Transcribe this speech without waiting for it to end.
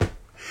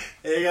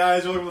Hey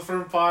guys, welcome to the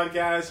Firm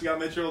Podcast. You got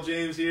Mitch Earl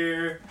James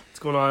here. What's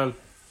going on?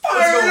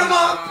 Fire them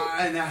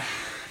up!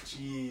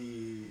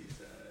 Jeez.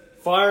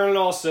 Firing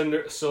all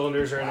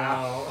cylinders right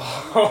now.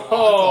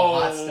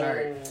 Hot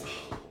start.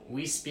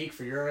 We speak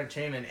for your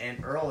entertainment,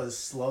 and Earl is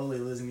slowly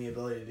losing the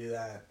ability to do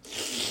that.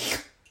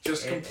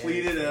 Just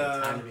completed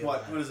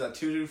what is that?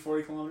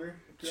 240 kilometer?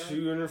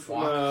 200.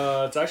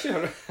 It's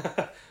actually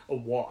a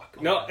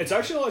walk. No, it's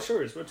actually a lot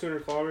shorter. It's about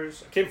 200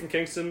 kilometers. I came from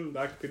Kingston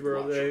back to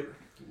Peterborough today.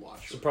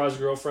 Surprised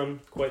girlfriend,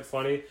 quite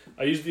funny.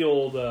 I used the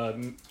old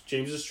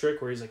James's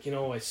trick where he's like,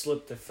 I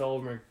slipped, I fell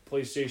over my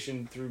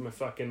PlayStation, threw my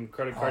fucking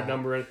credit card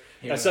number in.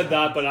 I said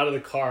that, but out of the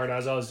car, and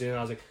as I was doing it,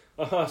 I was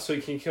like, so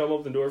you can come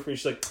open the door for me?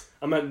 She's like,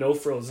 I'm at No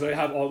Frills, and I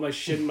have all my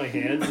shit in my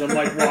hands, and I'm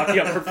like walking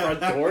up her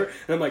front door,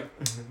 and I'm like,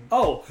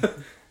 oh.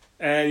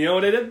 And you know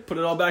what I did? Put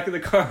it all back in the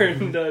car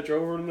and drove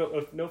over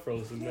to No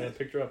Frills and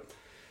picked her up.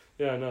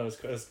 Yeah, no,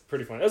 it was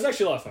pretty fun. It was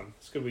actually a lot of fun.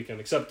 It's a good weekend,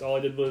 except all I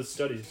did was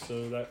study,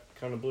 so that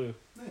kind of blew.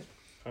 Nice.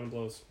 Kind of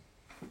blows.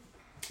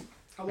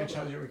 How was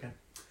your weekend?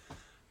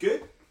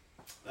 Good.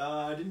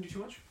 Didn't do too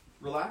much.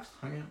 Relaxed.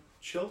 Hung out.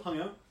 Chilled. Hung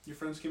out. Your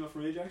friends came up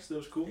from Ajax. That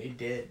was cool. They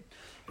did.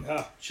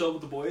 Yeah. Chilled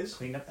with the boys.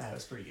 Cleaned up the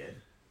house pretty good.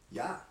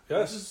 Yeah.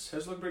 Yes.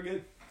 House looked pretty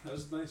good. That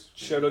was nice.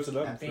 Shout out to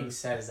them. That being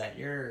said, is that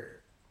your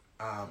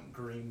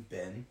green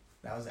bin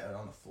that was out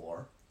on the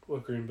floor?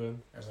 What green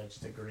bin? There's like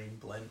just a green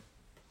blend.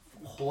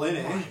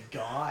 Blin, Oh my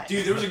god.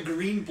 Dude, there was a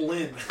green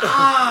blin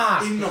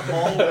in the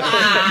hallway.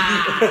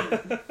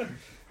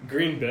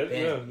 Green bin?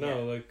 Bin, No,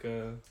 yeah. like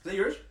Is that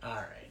yours?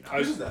 Alright.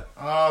 Whose is that?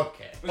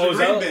 Okay. There's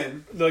a green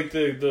bin. like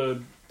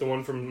the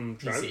one from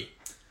Trent? PC.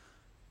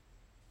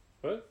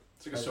 What?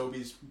 It's like a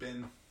Sobeys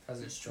bin.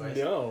 President's choice.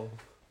 No.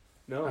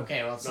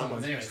 Okay, well, it's Not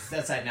someone's. mine. Anyways,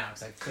 that side now,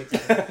 because I clicked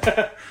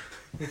it.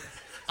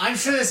 I'm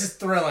sure this is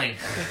thrilling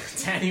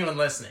to anyone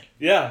listening.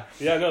 Yeah,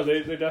 no,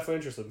 they're definitely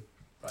interested.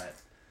 But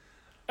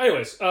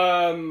Anyways,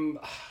 on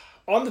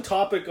the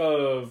topic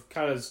of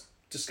kind of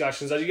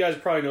discussions, as you guys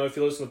probably know if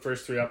you listen to the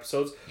first 3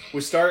 episodes,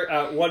 we start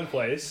at one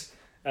place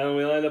and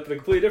we end up in a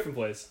completely different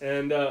place.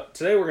 And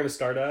today we're going to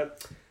start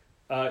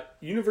at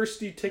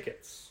university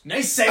tickets.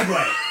 nice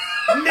segue.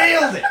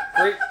 Nailed it.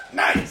 Great.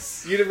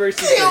 Nice.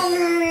 University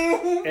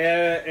tickets.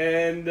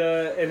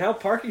 And how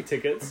parking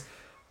tickets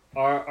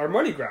are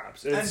money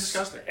grabs. And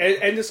disgusting.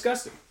 And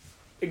disgusting.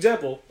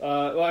 Example,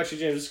 well actually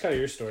James, this is kind of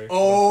your story.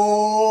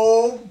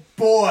 Oh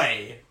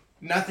boy.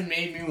 Nothing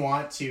made me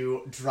want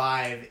to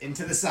drive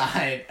into the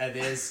side of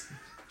this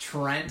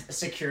Trent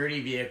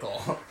security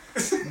vehicle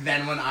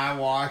than when I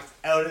walked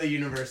out of the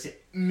university.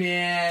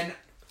 Man,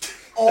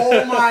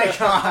 oh my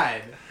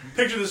god.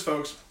 Picture this,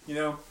 folks.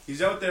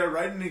 He's out there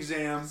writing an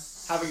exam,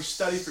 having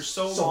studied for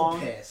so long.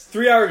 Pissed.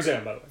 3-hour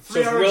exam, by the way.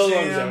 3-hour really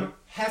long exam,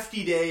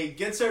 hefty day,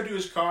 gets out to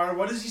his car.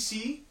 What does he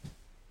see?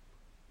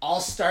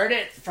 I'll start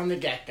it from the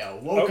get-go.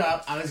 Woke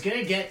up. I was going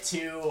to get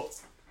to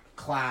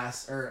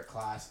class.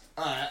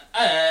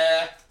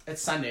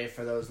 It's Sunday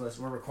for those listeners.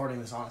 We're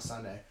recording this on a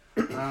Sunday.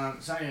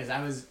 So anyways,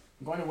 I was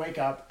going to wake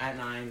up at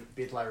 9,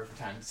 be at the library for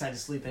 10. Decided to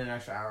sleep in an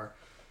extra hour.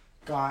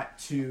 Got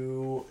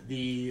to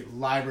the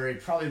library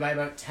probably by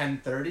about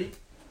 10:30.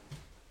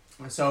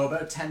 So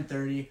about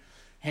 10:30,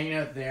 hanging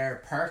out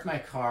there, parked my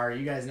car.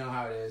 You guys know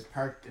how it is.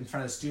 Parked in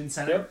front of the student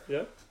center.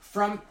 Yep.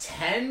 From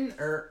 10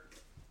 or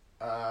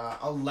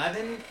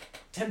 11,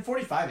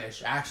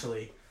 10:45-ish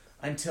actually,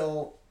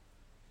 until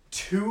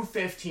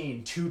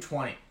 2:15,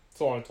 2:20. It's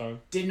a long time.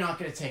 Did not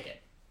get a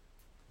ticket.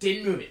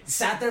 Didn't move it.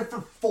 Sat there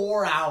for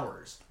 4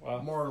 hours, Wow.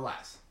 more or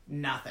less.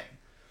 Nothing.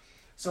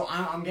 So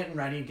I'm getting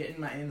ready, getting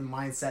in the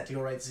mindset to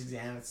go write this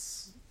exam.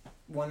 It's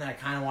one that I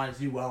kind of wanted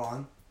to do well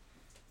on.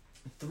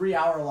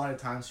 3-hour allotted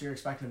time, so you're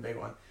expecting a big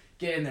one.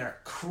 Get in there,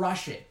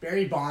 crush it.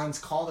 Barry Bonds,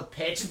 call the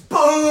pitch,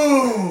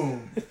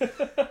 boom!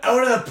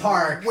 Out of the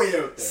park. Way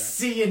out there.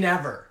 See you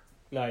never.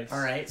 Nice. All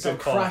right, so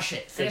Good call. crush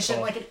it. Finish it in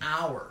call. like an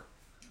hour,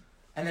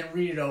 and then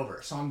read it over.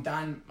 So I'm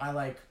done by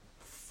like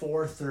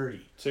 4:30.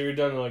 So you're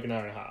done in like an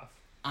hour and a half.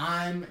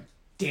 I'm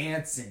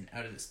dancing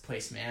out of this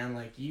place, man.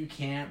 Like, you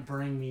can't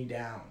bring me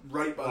down.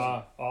 Right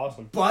buzzing.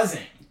 Awesome.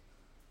 Buzzing.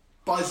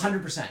 Buzzing.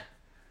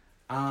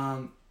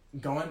 100%.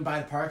 Going by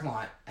the parking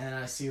lot, and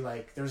then I see,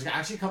 like, there was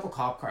actually a couple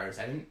cop cars.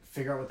 I didn't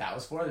figure out what that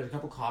was for. There's a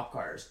couple cop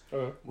cars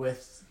Okay.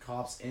 with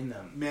cops in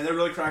them. Man, they're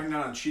really cracking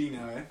down on cheating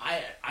now, eh?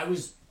 I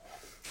was...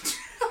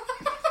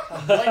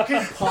 what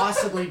could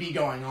possibly be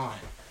going on?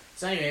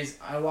 So anyways,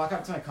 I walk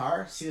up to my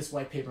car, see this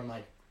white paper, I'm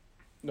like,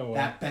 No way.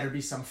 that better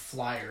be some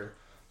flyer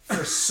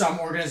for some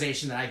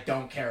organization that I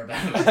don't care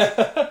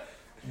about.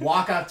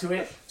 Walk up to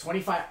it,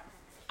 25...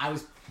 I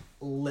was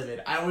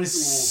livid. I was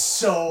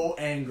so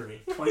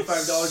angry. $25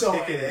 So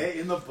ticket, angry.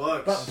 eh? In the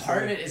books. But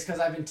part of it is because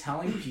I've been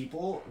telling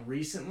people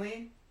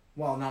recently,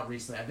 well, not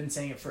recently, I've been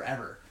saying it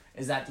forever,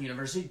 is that the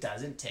university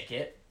doesn't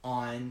ticket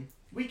on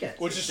weekends.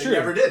 Which is They true.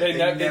 never did. They They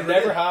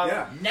never did. have.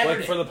 Yeah. Never like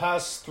did. for the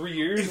past 3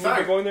 years, In we've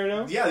fact, been going there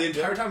now. Yeah, the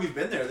entire time we've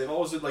been there, they've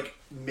always like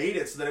made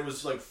it so that it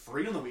was like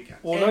free on the weekend.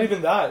 Well, not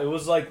even that. It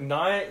was like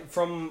 9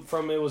 from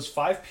it was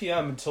 5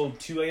 p.m. until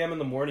 2 a.m. in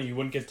the morning. You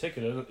wouldn't get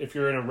ticketed if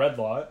you're in a red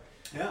lot,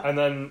 Yeah. And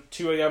then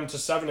 2 a.m. to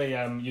 7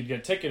 a.m. you'd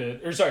get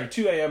ticketed. Or sorry,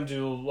 2 a.m.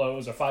 to it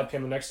was 5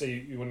 p.m. the next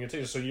day you wouldn't get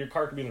ticketed. So your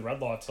car could be in the red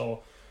lot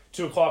till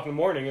 2 o'clock in the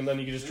morning, and then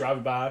you could just drive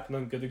it back, and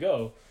then good to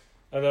go.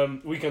 And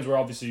then weekends were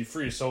obviously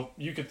free, so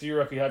you could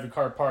theoretically have your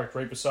car parked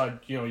right beside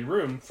your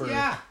room for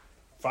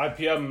 5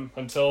 p.m.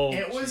 until...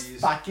 It was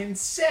fucking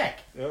sick.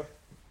 Yeah.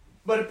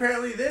 But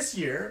apparently this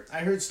year, I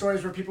heard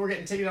stories where people were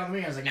getting ticketed on the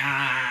weekend. I was like,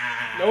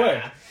 nah. No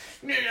way.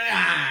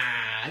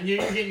 Nah. You're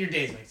getting your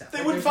days mixed up.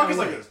 They wouldn't fuck us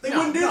like this. They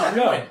wouldn't do that.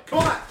 No. Come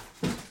on.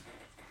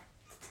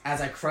 As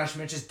I crush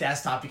Mitch's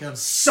desktop because I'm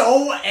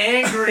so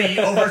angry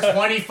over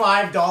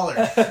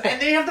 $25.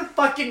 And they have the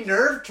fucking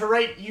nerve to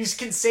write, you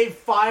can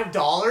save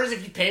 $5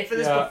 if you pay for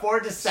this before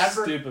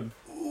December. Stupid.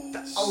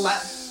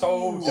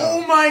 So dumb.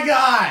 Oh my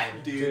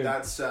god. Dude,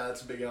 that's a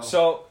big L.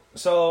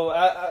 So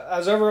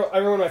as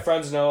everyone my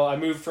friends know, I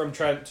moved from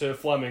Trent to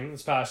Fleming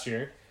this past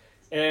year.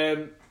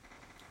 And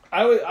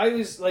I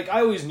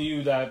always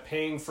knew that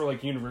paying for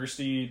like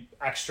university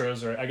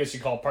extras, or I guess you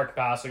call it park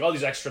pass, like all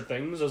these extra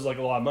things is like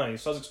a lot of money.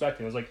 So I was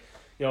expecting it was like,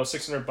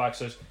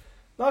 $600-ish.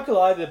 Not gonna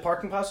lie, the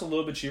parking pass is a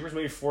little bit cheaper. It's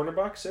maybe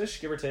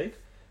 $400-ish, give or take.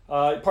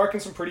 Park in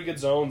some pretty good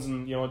zones,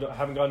 and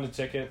haven't gotten a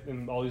ticket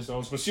in all these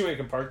zones. I'm assuming I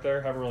can park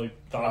there. Haven't really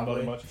thought about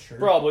it much. Sure.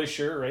 Probably,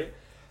 sure, right?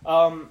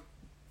 One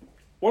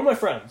of my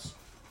friends,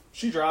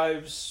 she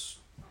drives.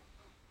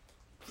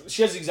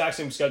 She has the exact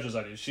same schedule as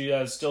I do. She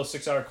has still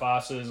 6-hour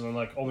classes, and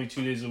like only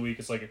 2 days a week.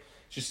 It's like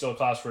she's still a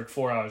class for like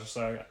 4 hours, just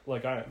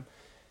like I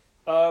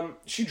am.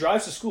 She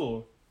drives to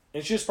school,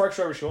 and she just parks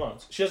wherever she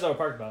wants. She doesn't have a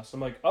parking pass. I'm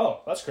like,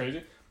 oh, that's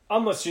crazy.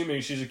 I'm assuming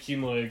she's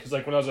accumulated because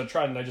like when I was at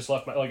Trident, I just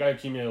left I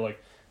accumulated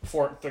like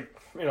 $400,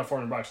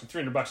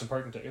 $300 in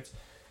parking tickets,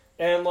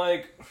 and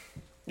like,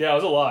 yeah, it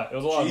was a lot. It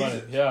was a lot of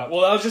money. Yeah,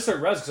 well, that was just her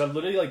res because I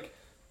literally like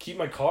keep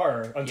my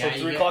car until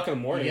 3 o'clock in the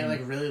morning. You get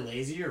like really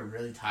lazy or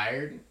really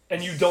tired,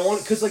 and you don't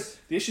want because like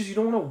the issue is you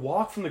don't want to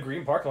walk from the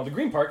green parking lot. The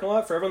green parking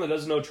lot, for everyone that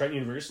doesn't know Trent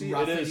University,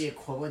 roughly it is the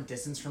equivalent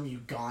distance from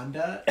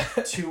Uganda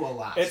to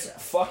Alaska. It's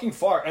fucking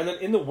far, and then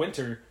in the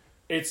winter,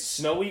 it's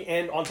snowy,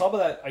 and on top of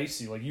that,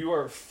 icy. Like you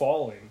are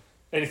falling.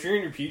 And if you're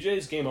in your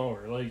PJs, game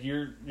over. Like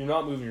you're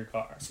not moving your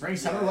car. Spring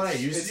summer, what I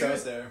used to do,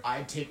 there.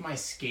 I'd take my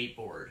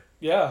skateboard.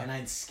 Yeah. And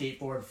I'd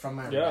skateboard from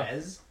my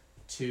res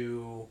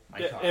to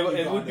my car.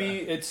 It would be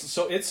it's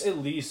at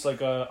least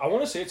like I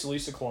want to say it's at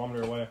least a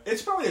kilometer away.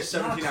 It's probably a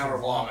 17-hour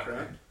walk,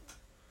 right?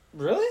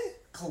 Really?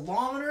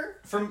 Kilometer?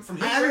 From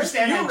I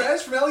understand your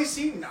res from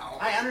LEC? No.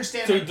 I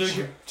understand to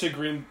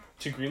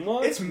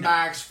Greenlawn? It's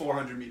max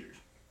 400 meters.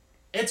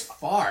 It's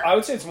far. I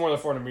would say it's more than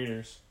 400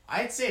 meters.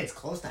 I'd say it's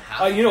close to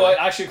half. You know what?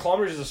 Actually,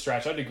 kilometers is a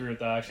stretch. I'd agree with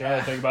that. Actually, I had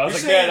to think about it. I was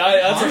like, saying,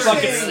 man, that's a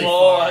fucking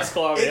slow ass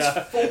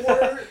kilometer.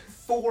 It's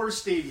four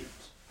stadiums.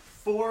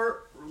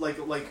 4 like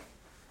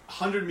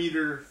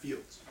 100-meter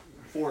fields.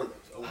 4 of those.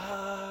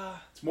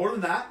 It's more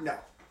than that? No.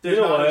 There's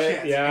not a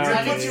chance.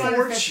 Yeah. It's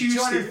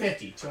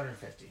 250.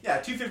 Yeah,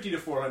 250 to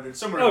 400,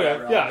 somewhere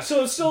around there. Yeah,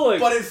 so it's still like...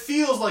 But it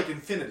feels like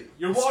infinity.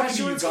 You're walking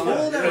to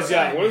Uganda.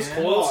 Yeah, when it's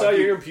cold outside,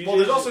 you're in PJs. Well,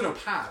 there's also no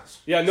paths.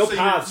 Yeah, no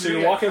paths, so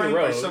you're walking the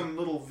road. By some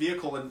little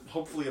vehicle and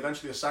hopefully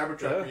eventually a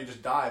Cybertruck where you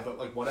just die, but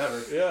like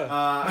whatever.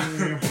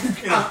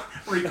 Yeah.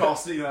 Recall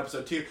Sneak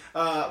episode 2.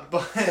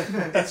 But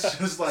it's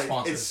just like,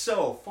 it's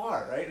so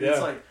far, right? And it's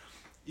like,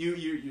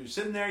 you're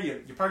sitting there,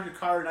 you park your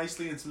car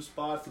nicely in some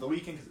spot for the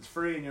weekend because it's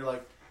free, and you're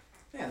like,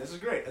 man, this is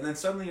great. And then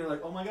suddenly you're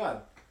like, oh my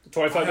god,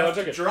 $25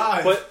 ticket.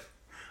 Drive but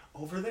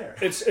over there.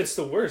 It's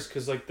the worst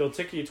because like they'll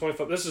ticket you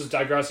 $25. This is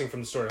digressing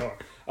from the story. Hold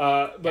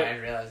on. But I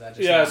didn't realize that.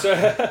 Just so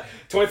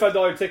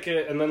 $25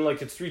 ticket, and then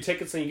like it's 3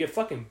 tickets, and you get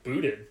fucking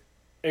booted,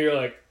 and you're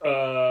like,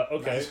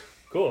 okay, nice.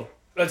 Cool.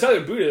 That's how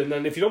you're booted, and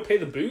then if you don't pay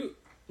the boot,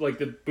 like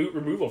the boot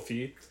removal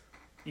fee,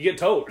 you get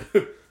towed.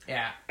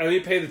 Yeah. And then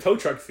you pay the tow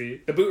truck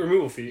fee, the boot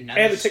removal fee, now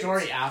and the the tickets.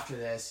 story after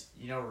this,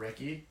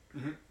 Ricky,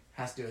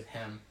 has to do with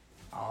him.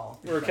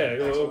 Okay,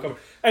 we'll come.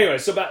 Anyway,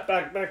 so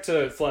back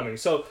to Fleming.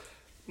 So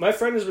my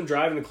friend has been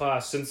driving to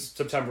class since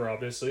September,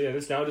 obviously, and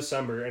it's now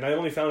December. And I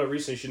only found out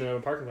recently she didn't have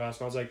a parking pass,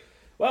 and I was like,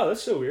 "Wow,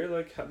 that's so weird.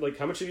 Like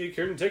how much have you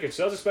carried in tickets?"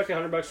 So I was expecting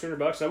 $100, $200,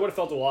 and I would have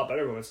felt a lot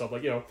better with myself.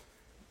 Like a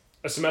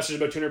semester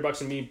is about $200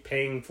 and me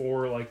paying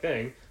for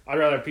thing. I'd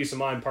rather have peace of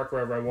mind, park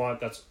wherever I want.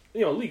 That's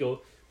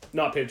legal,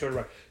 not pay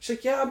 $200. She's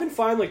like, "Yeah, I've been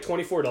fined like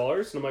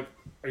 $24," and I'm like,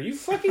 "Are you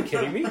fucking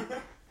kidding me?"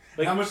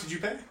 Like, how much did you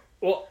pay?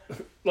 Well,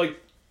 like.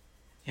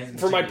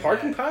 For my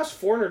parking pass,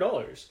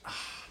 $400,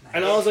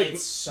 and I was like,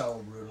 "It's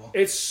so brutal.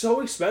 It's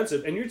so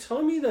expensive." And you're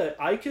telling me that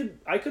I could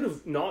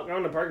have not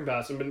gotten a parking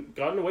pass and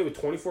gotten away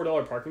with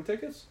 $24 parking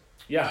tickets?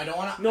 Yeah, I don't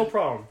want to. No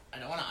problem. I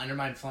don't want to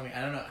undermine Fleming. I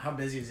don't know how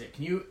busy is it.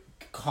 Can you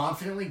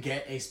confidently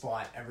get a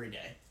spot every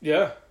day?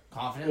 Yeah,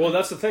 confidently. Well,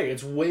 that's the thing.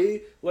 It's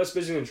way less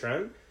busy than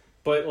Trent,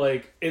 but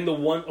like in the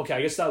one,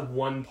 I guess that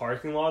one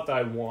parking lot that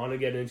I want to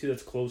get into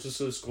that's closest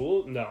to the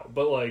school, no,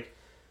 but like.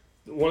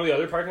 One of the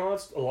other parking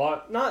lots,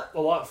 not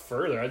a lot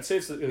further. I'd say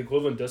it's the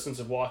equivalent distance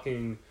of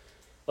walking,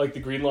 like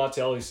the green lot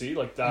to LEC,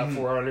 like that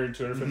 400,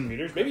 250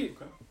 meters. Maybe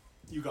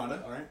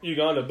Uganda, all right.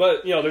 Uganda,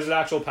 but there's an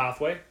actual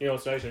pathway.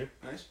 It's nicer.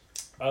 Nice.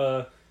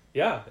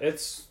 Yeah,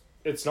 it's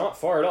It's not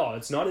far at all.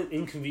 It's not an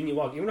inconvenient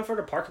walk. Even if I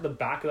were to park at the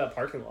back of that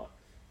parking lot,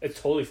 it's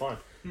totally fine.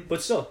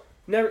 But still,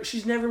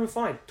 she's never been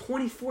fined.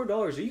 $24.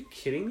 Are you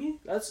kidding me?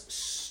 That's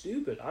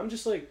stupid. I'm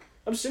just like,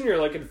 I'm sitting here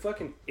like a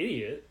fucking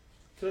idiot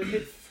because I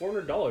paid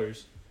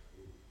 $400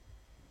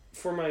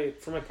 for my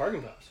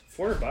parking pass.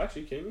 $400? Are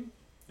you kidding me?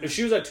 If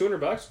she was at $200,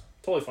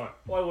 totally fine.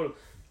 Well, I would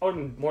have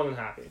been more than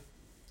happy.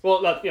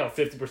 Well, not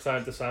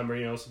 50%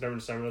 December. September,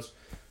 December. That's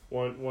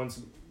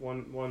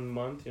one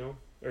month.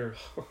 Or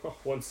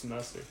one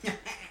semester.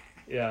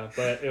 Yeah,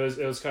 but it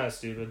was kind of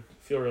stupid.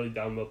 I feel really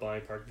dumb about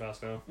buying parking pass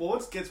now. Well,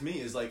 what gets me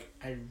is like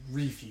I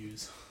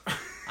refuse.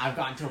 I've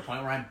gotten to a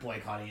point where I'm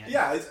boycotting it.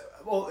 Yeah,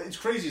 it's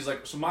crazy. It's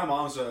like, so my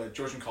mom's a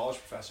Georgian college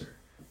professor.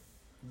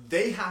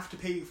 They have to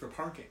pay for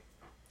parking.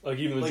 Like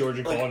even the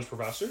Georgian college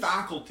professors?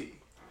 Faculty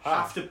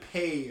have to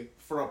pay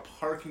for a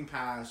parking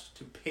pass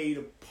to pay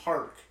to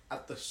park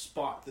at the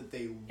spot that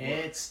they work.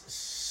 It's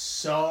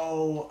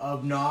so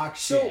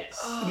obnoxious.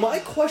 So, my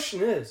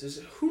question is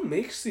who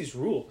makes these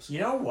rules? You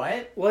know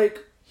what?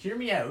 Like, hear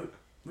me out.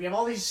 We have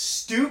all these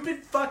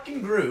stupid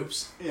fucking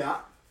groups. Yeah.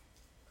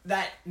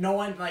 That no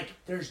one,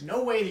 there's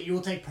no way that you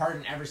will take part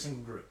in every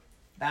single group.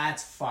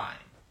 That's fine.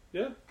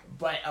 Yeah.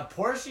 But a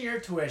portion of your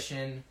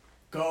tuition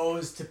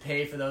goes to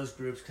pay for those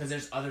groups because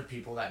there's other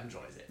people that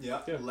enjoys it.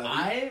 Yeah.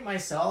 I,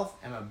 myself,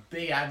 am a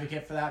big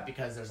advocate for that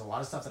because there's a lot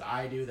of stuff that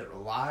I do that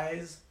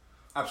relies...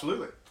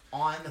 Absolutely.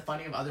 ...on the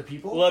funding of other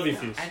people. Levy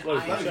fees.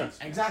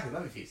 Exactly,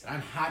 levy fees. And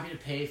I'm happy to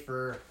pay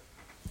for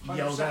 100%.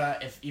 Yoga,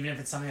 even if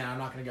it's something that I'm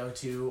not going to go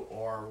to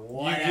or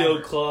whatever.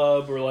 Yu-Gi-Oh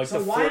club or like so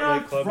the why Fortnite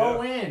not club.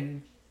 Throw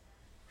in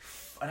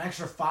an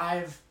extra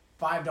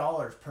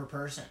 $5 per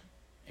person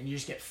and you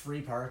just get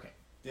free parking.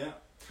 Yeah.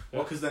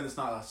 Well, because then it's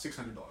not $600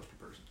 per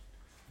person.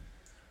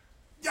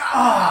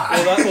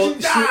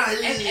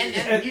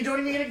 And you don't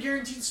even get a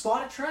guaranteed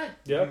spot at Trent.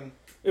 Yeah.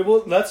 Well,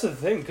 that's the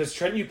thing, because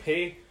Trent, you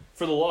pay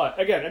for the lot.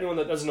 Again, anyone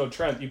that doesn't know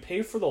Trent, you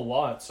pay for the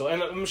lot. So,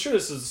 and I'm sure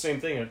this is the same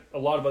thing at a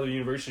lot of other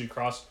universities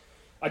across,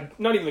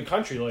 not even the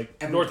country,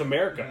 North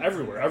America,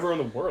 everywhere in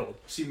the world.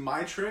 See,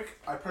 my trick,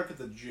 I park at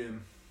the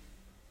gym,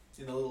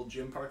 in the little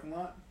gym parking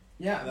lot.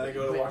 Yeah. And then I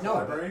go to walk the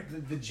library.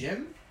 The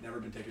gym? Never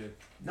been ticketed.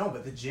 No,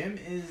 but the gym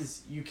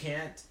is, you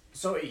can't...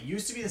 So it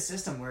used to be the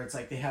system where it's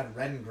they had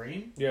red and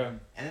green. Yeah.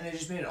 And then they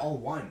just made it all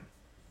one.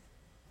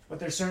 But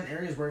there's certain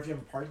areas where if you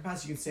have a parking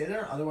pass, you can stay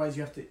there. Otherwise,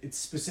 you have to... It's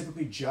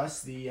specifically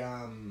just the...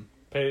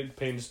 Pay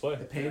and display.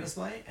 The pay and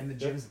display, and the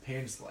gym is the pay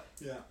and display.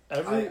 Yeah.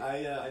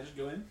 I just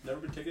go in. Never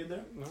been ticketed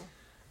there. No.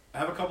 I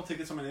have a couple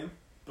tickets on my name,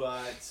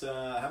 but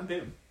I haven't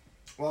paid them.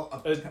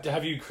 Well,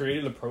 have you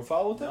created a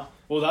profile with it? No.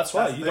 Well, that's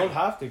why. You don't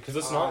have to, because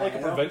it's not a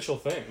provincial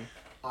thing.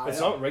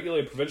 It's not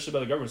regulated provincially by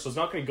the government, so it's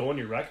not going to go on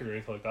your record or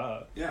anything like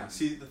that. Yeah,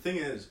 see, the thing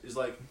is it's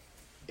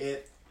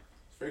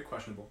very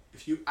questionable.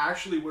 If you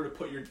actually were to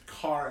put your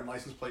car and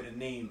license plate and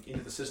name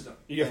into the system,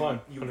 you get fined.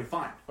 You would get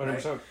fined. 100%.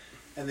 Right?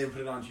 And they would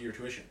put it onto your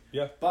tuition.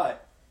 Yeah.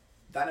 But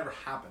that never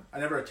happened. I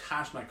never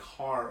attached my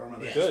car or my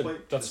license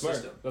plate to the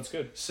system. That's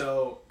good.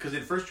 So, because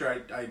in first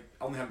year, I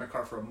only had my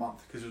car for a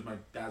month because it was my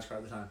dad's car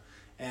at the time.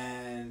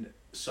 And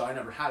so I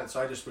never had it. So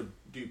I just would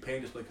do pay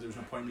and display because there was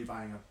no point in me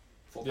buying a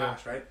full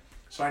pass, right?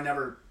 So I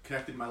never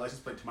connected my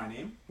license plate to my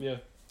name. Yeah.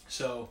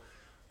 So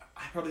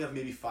I probably have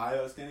maybe 5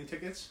 outstanding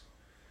tickets.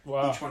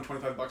 Wow. Each one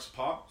 $25 a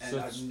pop, and so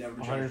I've never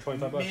been charged.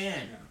 $125.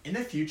 Man, in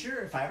the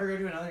future, if I ever go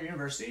to another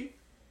university,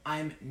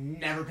 I'm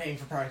never paying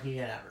for parking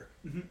again ever.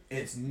 Mm-hmm.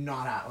 It's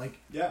not out.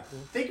 Yeah.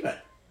 Think about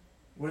it.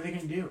 What are they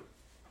going to do?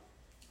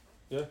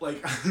 Yeah.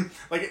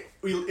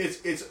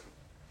 It's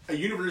a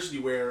university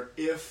where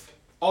if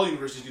all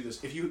universities do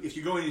this, if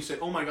you go in and you say,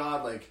 oh my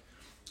god,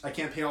 I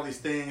can't pay all these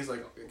things,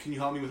 can you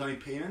help me with any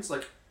payments?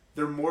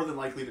 They're more than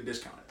likely to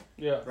discount it.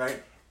 Yeah.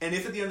 Right? And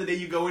if at the end of the day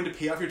you go in to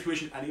pay off your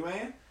tuition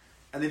anyway,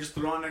 and they just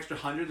throw on an extra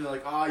 $100, they're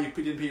like, oh, you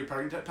didn't pay your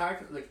parking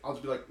pack, I'll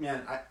just be like,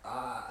 man, I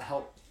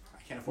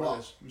can't afford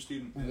this. I'm a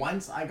student.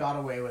 Once I got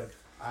away with,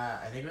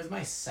 I think it was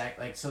my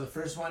so the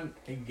first one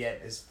you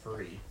get is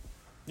free.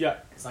 Yeah.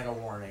 It's like a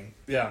warning.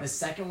 Yeah. The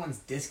second one's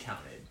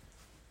discounted.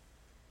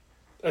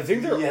 I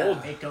think they're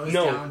old. It goes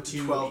down to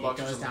 $12. It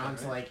goes down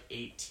to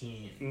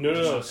 18.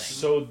 No.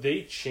 So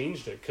they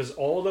changed it because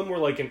all of them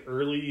were an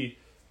early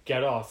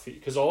get off fee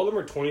because all of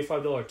them are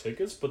 $25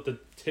 tickets, but the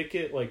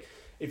ticket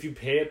if you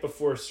pay it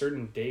before a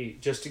certain date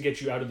just to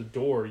get you out of the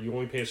door, you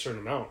only pay a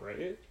certain amount,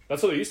 right?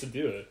 That's how they used to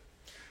do it.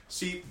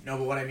 See, no,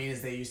 but what I mean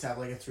is they used to have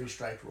a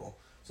 3-strike rule.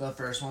 So the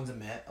first one's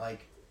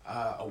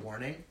a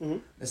warning. Mm-hmm.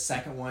 The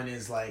second one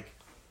is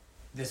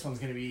this one's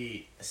gonna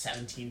be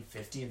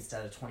 $17.50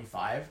 instead of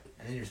 $25,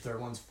 and then your third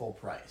one's full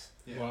price.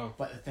 Yeah. Wow.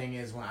 But the thing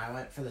is, when I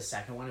went for the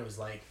second one, it was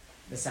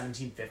the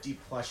 $17.50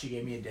 plus she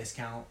gave me a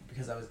discount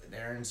because I was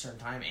there in a certain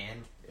time,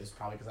 and it was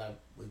probably because I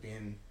was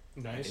being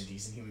nice, a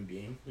decent human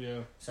being. Yeah.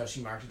 So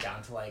she marked it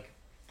down to it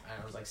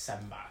was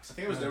 $7. I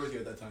think I was there with you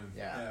at that time.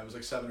 Yeah. It was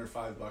 $7 or $5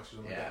 or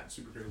something like that.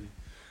 Super crazy.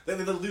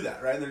 They'll do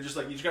that, right? And they're just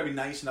you just gotta be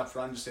nice and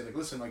upfront and just say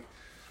listen,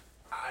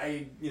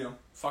 I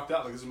fucked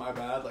up. This is my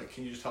bad.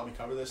 Can you just help me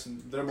cover this?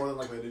 And they're more than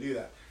likely to do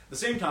that. At the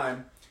same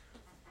time,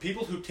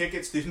 people who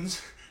ticket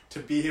students to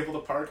be able to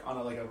park on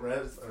a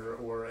res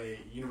or a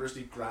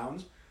university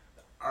grounds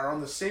are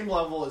on the same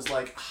level as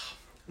like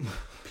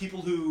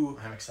people who.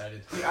 I'm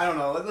excited. I don't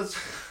know.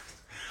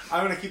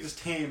 I'm gonna keep this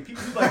tame.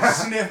 People who like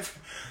snip,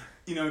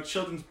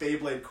 children's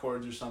Beyblade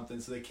cords or something,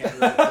 so they can't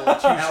really pull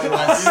it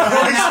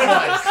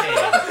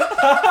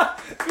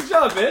Good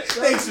job, bitch.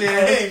 Thanks,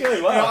 man. Hey,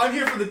 good. Wow. I'm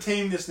here for the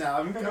tameness now.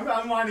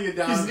 I'm winding it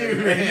down. He's new,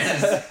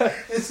 man.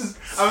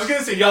 I was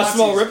gonna say you got a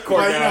small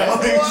ripcord now.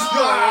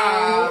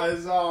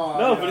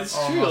 No, but it's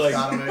true. Like,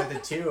 got away with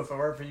it too. If it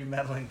weren't for you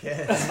meddling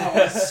kids.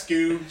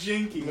 Scoob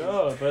Jinky.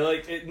 No, but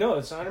like, it's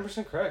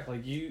 100% correct.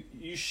 Like, you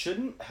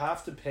shouldn't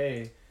have to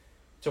pay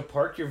to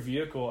park your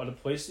vehicle at a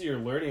place that you're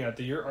learning at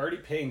that you're already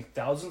paying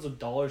thousands of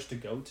dollars to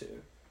go to.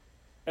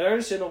 And I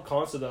understand the whole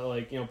concept that,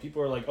 like,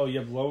 people are like, oh, you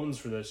have loans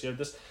for this, you have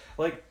this.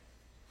 Like,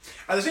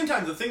 at the same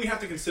time, the thing we have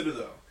to consider,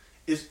 though,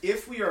 is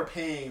if we are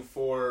paying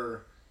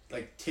for,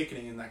 like,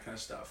 ticketing and that kind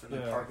of stuff and,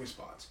 like, parking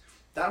spots,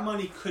 that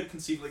money could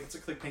conceivably, it's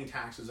like paying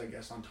taxes, I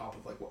guess, on top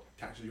of, like, what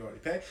taxes you already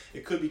pay.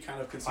 It could be kind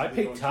of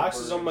conceivably I pay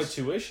taxes on my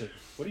tuition.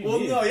 What do you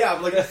mean? Well, no, yeah,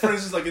 but, like, for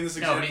instance, like, in this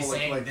example... No, but he's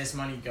saying like, this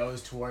money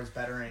goes towards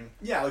bettering...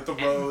 Yeah, like the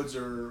roads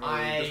or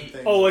different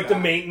things. Oh, like the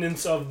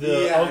maintenance of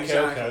the... Yeah, okay,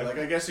 exactly. okay. Like,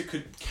 I guess it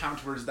could count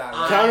towards that.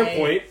 Right?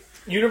 Counterpoint.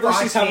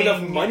 Universities have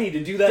enough money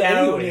to do that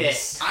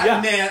anyways.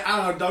 Man, I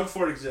don't know. Doug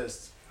Ford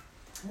exists.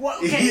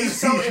 What? Okay,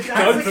 so if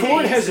Doug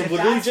Ford has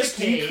literally just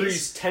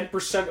decreased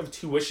 10% of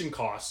tuition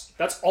costs.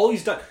 That's all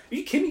he's done. Are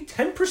you kidding me?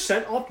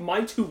 10% off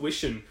my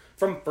tuition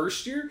from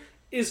first year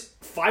is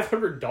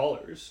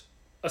 $500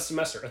 a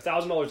semester,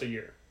 $1,000 a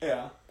year.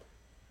 Yeah.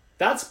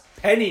 That's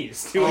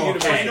pennies to a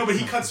university. I know, but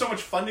he cut so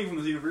much funding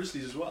from the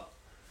universities as well.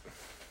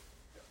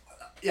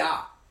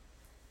 Yeah.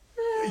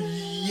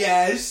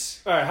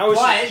 Yes. All right, how was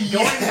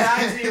going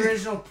back to the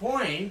original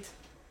point,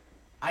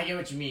 I get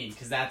what you mean,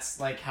 because that's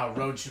like how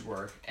roads should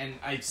work. And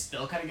I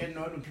still kind of get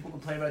annoyed when people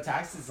complain about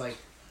taxes. Like,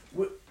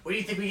 where do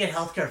you think we get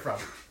healthcare from?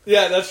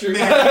 Yeah, that's true.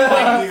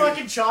 Like, you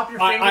fucking chop your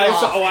finger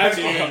off. I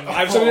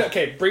have something.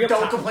 Okay, bring up.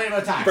 Don't complain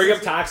about taxes. Bring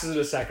up taxes in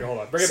a second. Hold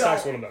on. Bring up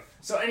taxes one of them.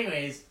 So,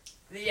 anyways,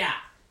 yeah,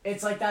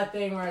 it's like that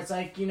thing where it's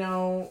like, you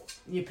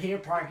pay your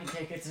parking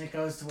tickets and it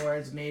goes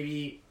towards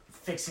maybe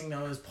fixing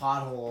those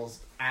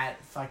potholes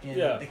at fucking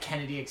the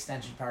Kennedy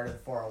Extension part of the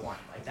 401.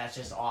 Like, that's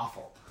just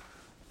awful.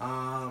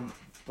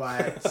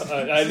 But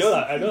I know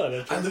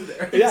that. I live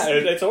there. Yeah,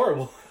 it's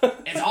horrible.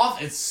 It's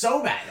awful. It's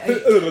so bad. Not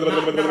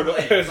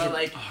related, but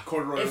like,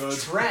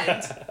 if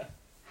Trent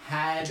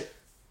had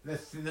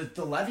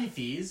the levy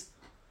fees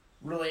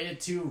related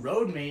to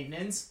road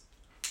maintenance,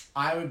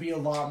 I would be a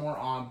lot more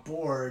on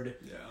board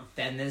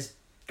than this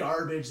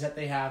garbage that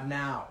they have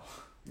now.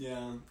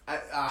 Yeah.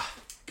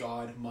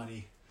 God,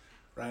 money.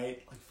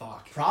 Right? Like,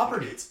 fuck.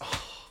 Property.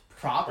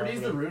 Property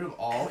is the root of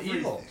all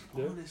evil.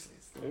 Honestly,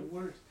 it's the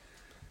worst.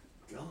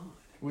 God.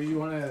 Well, you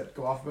want to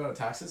go off about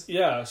taxes?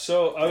 Yeah,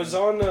 so I was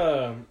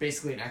on...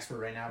 Basically an expert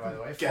right now, by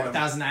the way.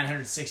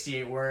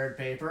 4,968 word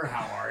paper.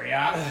 How are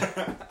ya?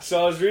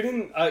 So I was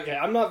reading... Okay,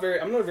 I'm not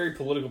a very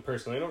political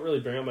person. I don't really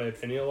bring up my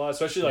opinion a lot,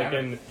 especially like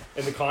in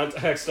the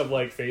context of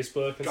like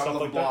Facebook and stuff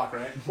like block,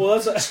 that. Right? Well,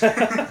 that's...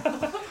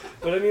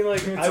 But I mean,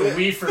 like... It's a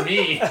we for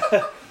me.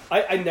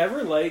 I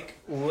never like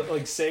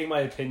saying my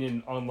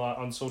opinion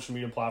on social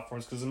media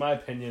platforms because in my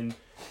opinion...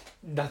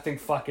 Nothing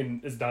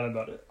fucking is done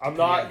about it. I'm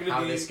not gonna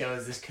how this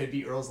goes. This could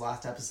be Earl's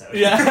last episode.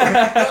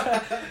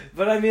 Yeah,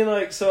 but I mean,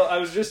 like, so I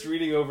was just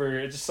reading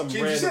over just some. Did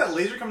you see that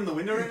laser come in the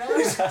window right now?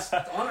 It's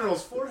on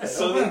Earl's forehead. This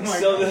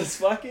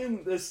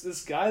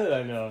guy that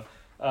I know,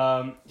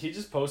 he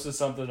just posted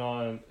something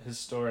on his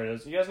story.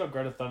 You guys know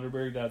Greta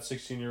Thunberg, that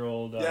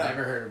 16-year-old. Yeah,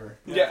 never heard of her.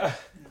 Yeah,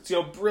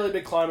 so really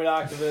big climate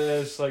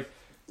activist, like.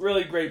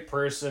 Really great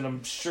person.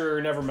 I'm sure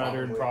never met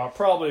her in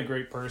probably a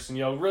great person.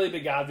 Really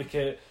big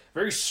advocate.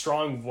 Very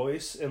strong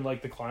voice in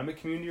like the climate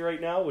community right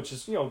now, which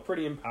is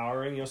pretty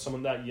empowering.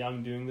 Someone that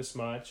young doing this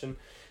much, and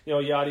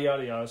yada yada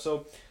yada.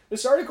 So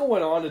this article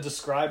went on to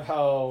describe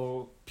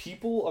how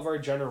people of our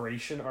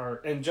generation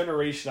and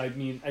generation I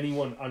mean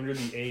anyone under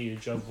the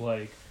age of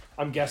like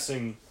I'm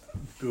guessing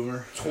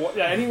boomer.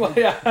 Anyway,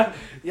 yeah.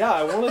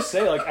 I want to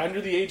say like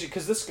under the age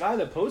because this guy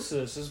that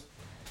posted this is.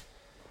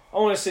 I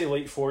want to say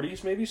late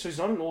 40s maybe, so he's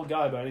not an old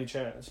guy by any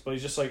chance, but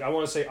he's just like, I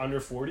want to say under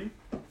 40.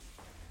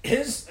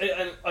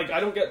 I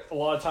don't get a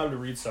lot of time to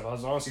read stuff. I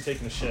was honestly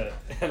taking a shit,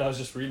 and I was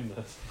just reading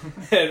this.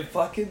 And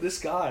fucking this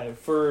guy,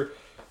 for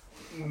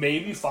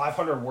maybe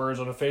 500 words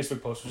on a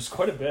Facebook post, which is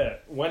quite a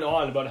bit, went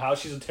on about how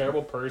she's a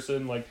terrible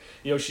person, like,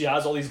 she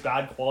has all these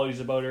bad qualities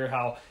about her,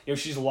 how,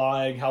 she's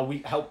lying, how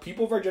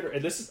people of our generation,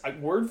 and this is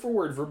word for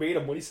word,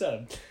 verbatim, what he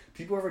said.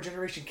 People of our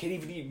generation can't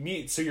even eat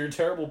meat, so you're a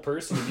terrible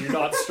person and you're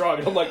not strong.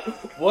 And I'm like,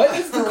 what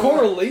is the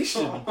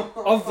correlation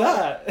of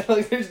that?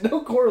 Like, there's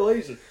no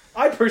correlation.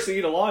 I personally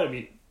eat a lot of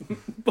meat,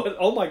 but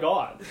oh my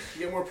god.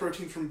 You get more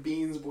protein from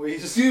beans,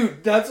 boys.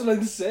 Dude, that's what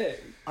I'm saying.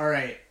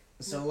 Alright,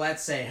 so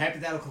let's say,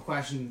 hypothetical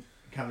question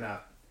coming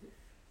up.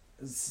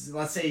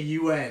 Let's say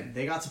UN.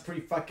 They got some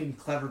pretty fucking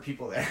clever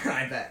people there,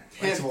 I bet.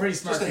 Like some pretty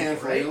smart just a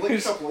handful, people, right? Like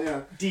a couple,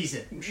 yeah.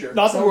 Decent. I'm sure.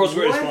 Not the world's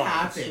greatest What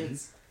minds.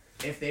 happens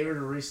if they were to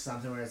release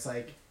something where it's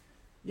like,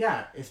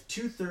 yeah, if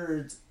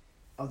 2/3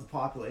 of the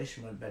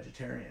population went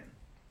vegetarian,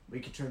 we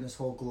could turn this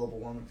whole global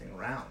warming thing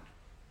around.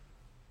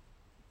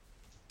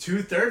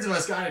 2/3 of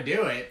us got to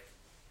do it.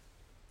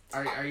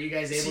 Are you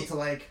guys able to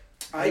like?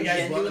 Are you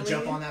guys willing to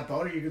jump on that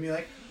boat? Or are you gonna be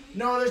like,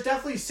 no? There's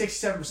definitely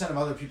 67% of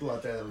other people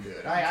out there that'll do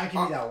it. I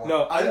can be that one.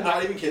 No, I'm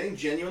not even kidding.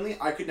 Genuinely,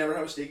 I could never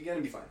have a steak again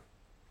and be fine.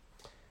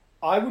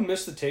 I would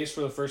miss the taste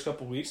for the first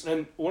couple of weeks,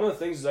 and one of the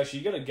things is actually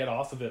you got to get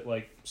off of it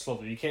like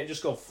slowly. You can't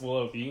just go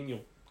full out eating.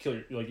 You'll kill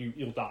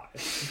you'll die.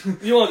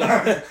 You won't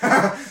die.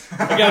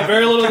 I got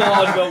very little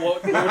knowledge about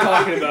what we're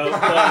talking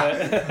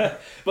about,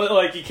 but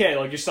like you can't.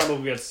 Like your stomach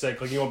will get sick.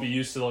 Like you won't be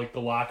used to like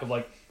the lack of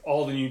like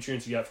all the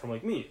nutrients you get from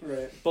like meat.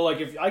 Right. But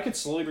like if I could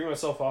slowly bring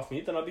myself off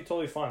meat, then I'd be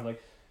totally fine.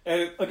 Like,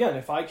 and again,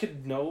 if I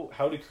could know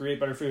how to create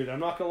better food, I'm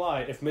not gonna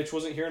lie. If Mitch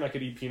wasn't here and I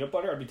could eat peanut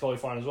butter, I'd be totally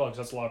fine as well because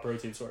that's a lot of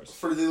protein source.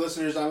 For the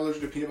listeners, I'm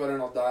allergic to peanut butter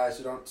and I'll die.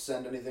 So don't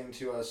send anything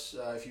to us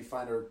if you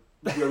find where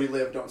we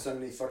live. Don't send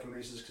any fucking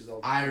Reese's because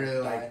they'll. I really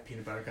like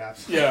peanut butter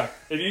cups. Yeah,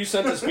 if you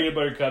sent us peanut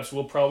butter cups,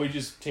 we'll probably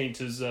just taint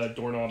his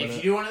doorknob. If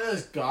you do one of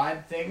those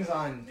God things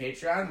on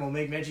Patreon, we'll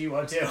make Mitch eat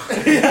one too.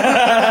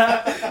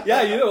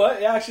 Yeah, you know what?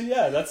 Yeah, actually,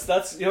 yeah,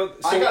 that's you know.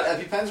 So, I got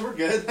EpiPens. We're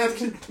good.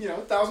 That's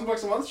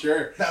 $1,000 a month.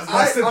 Sure. That's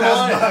less than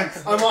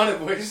 $1,000. I'm on it,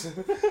 boys.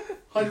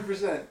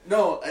 100%.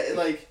 No,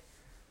 like.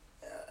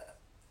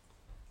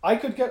 I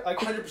could 100% I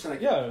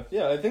could.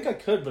 Yeah, I think I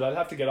could, but I'd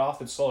have to get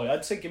off it slowly.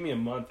 I'd say give me a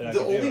month. And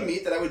the only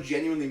meat that I would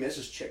genuinely miss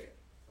is chicken.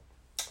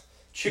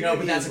 Chicken, no,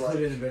 but that's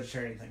included in the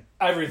vegetarian thing.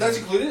 Everything. That's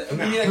included? I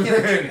mean, I can't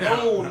have chicken.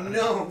 Oh,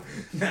 no.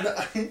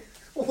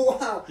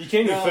 Wow. You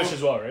can't do fish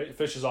as well, right?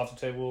 Fish is off the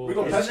table. We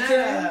go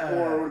pescatarian,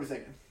 or what are we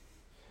thinking?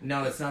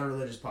 No, it's not a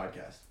religious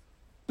podcast.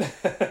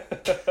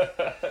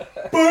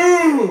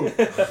 Boom!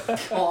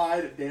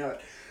 God damn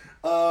it.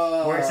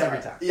 Works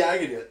every time. Yeah, I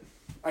could do it.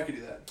 I could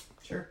do that.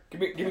 Sure. Give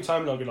me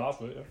time and I'll get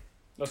off of it. Yeah.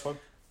 That's fine.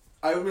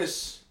 I would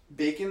miss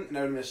bacon and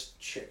I would miss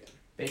chicken.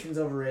 Bacon's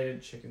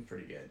overrated. Chicken's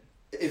pretty good.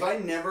 If I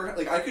never,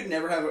 I could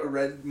never have a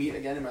red meat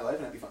again in my life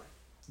and I'd be fine.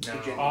 No,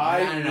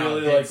 I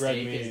really like red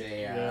meat.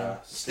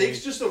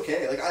 Steak's just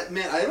okay. Like,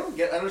 I don't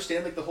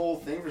understand like the whole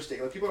thing for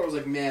steak. Like people are always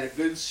like, man, a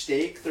good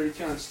steak,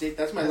 32-ounce steak,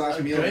 that's my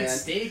last meal, man. A good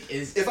steak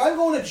is. If I'm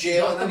going to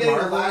jail and I'm getting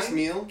a last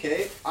meal,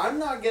 okay, I'm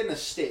not getting a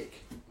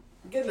steak.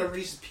 I'm getting a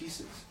Reese's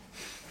Pieces.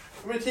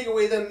 I'm gonna take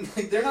away them.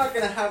 Like they're not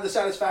gonna have the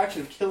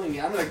satisfaction of killing me.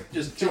 I'm gonna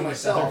just kill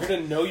myself. They're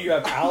gonna know you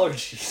have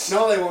allergies.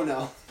 No, they won't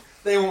know.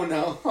 They won't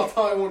know.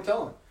 I won't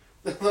tell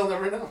them. They'll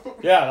never know.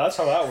 Yeah, that's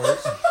how that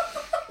works.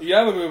 You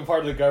haven't been part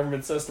of the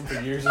government system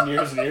for years and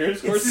years and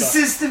years. It's the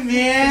system,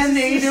 man.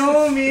 They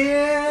know,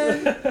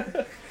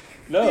 man.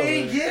 No,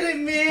 they get it,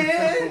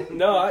 man.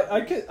 No,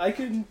 I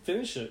could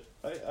finish it.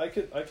 I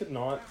could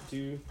not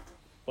do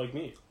like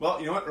meat.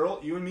 Well, you know what, Earl?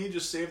 You and me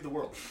just saved the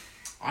world.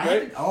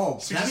 Right? Oh,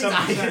 that means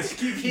I get to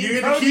keep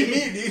you get to keep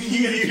me, dude.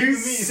 You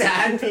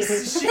sad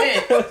piece of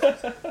shit.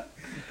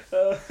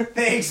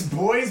 Thanks,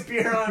 boys.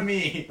 Beer on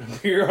me.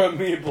 Beer on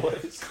me,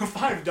 boys.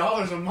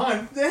 $5 a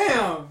month.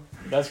 Damn.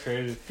 That's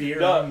crazy.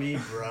 Beer on me,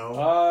 bro.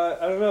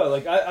 I don't know.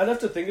 Like, I'd have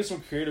to think of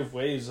some creative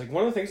ways. Like,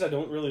 one of the things I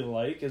don't really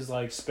like is,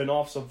 like,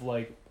 spin-offs of,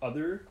 like,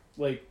 other,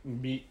 like,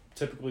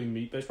 typically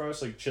meat-based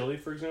products, like chili,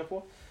 for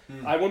example.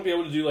 I wouldn't be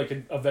able to do, like,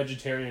 a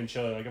vegetarian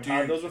chili. Like, I've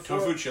had those before.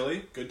 Tofu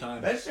chili? Good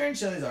time. Vegetarian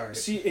chili's alright.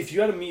 See, if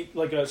you had a meat,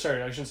 like a,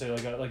 sorry, I shouldn't say,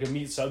 like a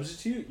meat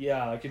substitute,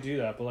 yeah, I could do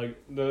that. But,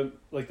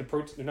 like, the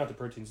protein, not the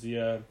proteins,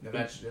 the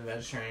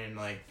vegetarian,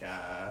 like,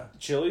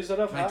 chilies that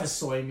I've had. Like the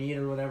soy meat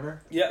or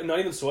whatever? Yeah, not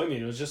even soy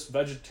meat. It was just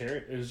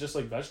vegetarian. It was just,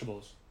 like,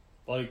 vegetables.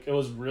 Like, it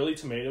was really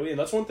tomatoey, and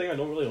that's one thing I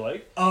don't really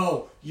like.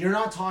 Oh, you're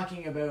not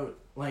talking about,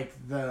 like,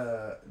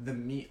 the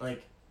meat,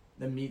 like,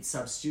 the meat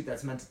substitute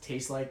that's meant to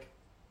taste like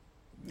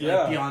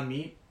Beyond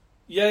Meat?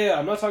 Yeah,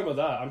 I'm not talking about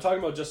that. I'm talking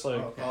about just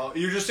like...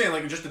 you're just saying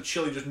like just a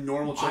chili, just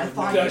normal chili. I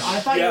thought you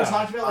were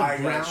talking about like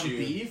ground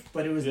beef,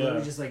 but it was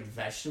literally just like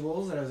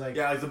vegetables, and I was like...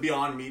 Yeah, like the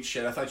Beyond Meat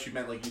shit. I thought you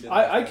meant like you did.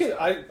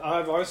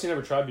 I've honestly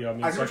never tried Beyond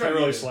Meat, so I can't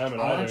really slam it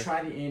either. I want to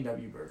try the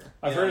A&W burger.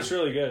 I've heard it's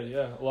really good,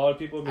 yeah. A lot of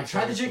people have been... I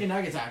tried the chicken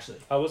nuggets, actually.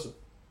 How was it?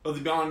 Oh,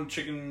 the Beyond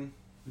Chicken...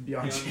 The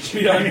Beyond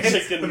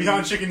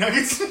Chicken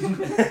Nuggets?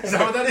 Is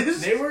that what that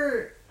is? They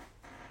were...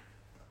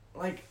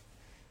 Like...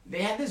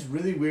 They had this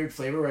really weird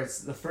flavor where it's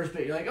the first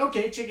bit, you're like,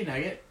 okay, chicken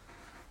nugget.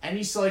 And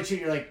you slowly chew,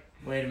 you're like,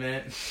 wait a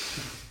minute.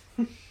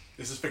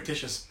 This is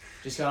fictitious.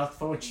 Just got off the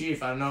phone with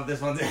Chief. I don't know if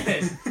this one's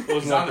it. I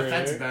was on the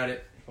fence about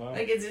it. Wow.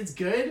 Like, it's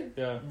good,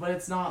 but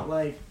it's not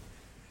like,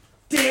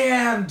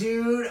 damn,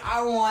 dude,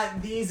 I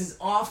want these as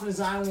often as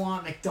I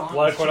want McDonald's.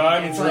 Like when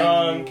I'm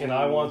drunk and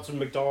I want some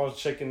McDonald's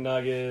chicken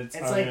nuggets,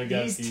 it's like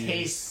these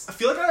tastes. I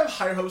feel like I have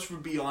higher hopes for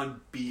Beyond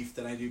Beef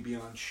than I do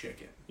Beyond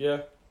Chicken. Yeah.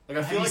 Like,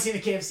 I feel have you seen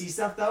the KFC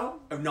stuff, though?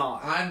 I'm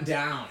not. I'm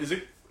down. Is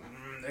it?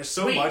 There's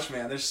so much,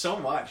 man. There's so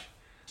much.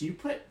 Do you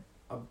put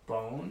a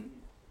bone?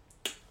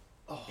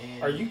 Oh,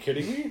 are you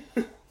kidding me?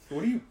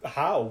 What do you...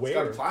 How?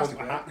 Where? It's got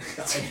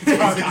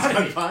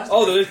plastic,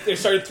 Oh, they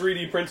started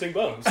 3D printing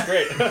bones.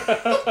 Great.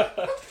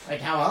 Like,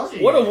 how else?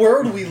 What a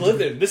world we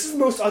live in. This is the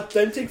most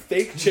authentic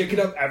fake chicken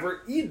I've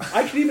ever eaten.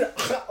 I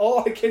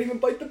can't even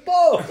bite the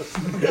bone.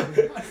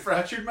 I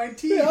fractured my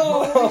teeth.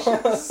 Oh. Holy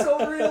shit, this is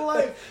so real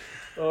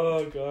life.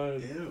 Oh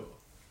god. Ew.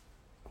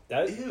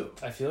 Ew.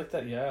 I feel like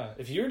that. Yeah.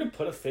 If you were to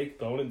put a fake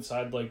bone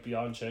inside like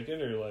Beyond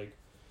Chicken or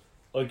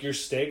like your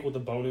steak with a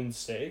bone-in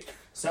steak.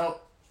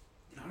 So,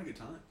 not a good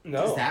time.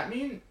 No. Does that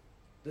mean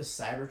the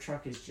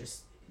Cybertruck is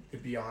just the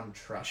Beyond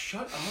truck?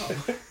 Shut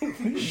up.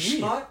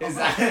 Shut up. Is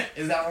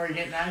that what we're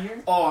getting at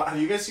here? Oh, have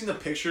you guys seen the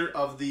picture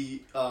of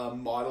the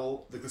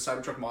model, like the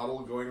Cybertruck model,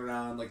 going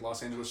around like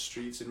Los Angeles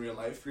streets in real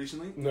life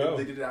recently? No.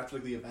 They did it after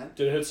like the event.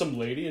 Did it hit some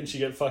lady and she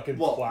get fucking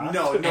clapped?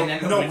 No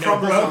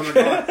crumbles on the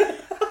ground.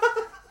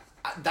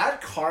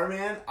 That car,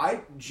 man,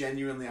 I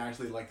genuinely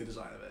actually like the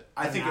design of it.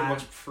 I think it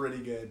looks pretty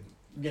good.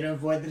 I'm gonna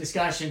avoid the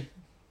discussion.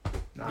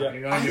 Not gonna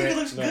go I into think it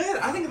looks good.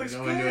 I think it looks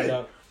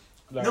good.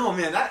 No,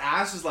 man, that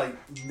ass is like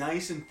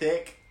nice and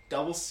thick,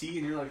 double C,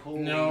 and you're like,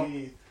 holy. No.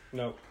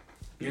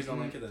 You guys don't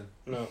like it then?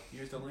 No. You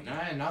guys don't like it? No,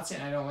 I'm not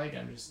saying I don't like it.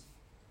 I'm just.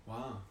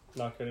 Wow.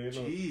 Not gonna get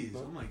it. Jeez,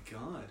 No. oh my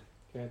god.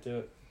 Can't do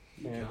it.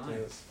 Can't do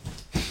it.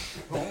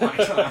 Oh my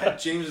god.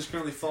 James is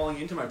currently falling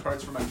into my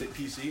parts for my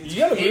PC. You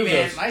gotta Hey move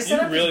man, this. my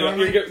setup really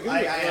is normally,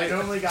 I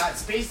normally got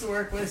space to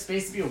work with,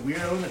 space to be a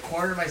weirdo in the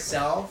corner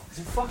myself. Is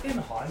it fucking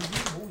hot in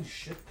here? Holy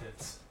shit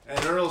pits.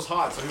 And Earl's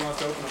hot, so he wants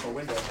to open up a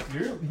window.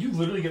 You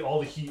literally get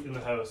all the heat in the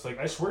house. Like,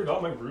 I swear to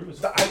God, my room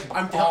is I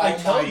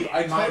tell you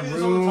this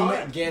all the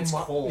time. Gets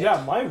cold.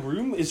 Yeah, my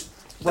room is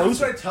That's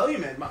frozen. what I tell you,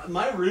 man.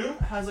 My room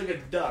has like a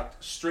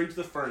duct straight to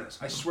the furnace.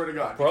 I swear to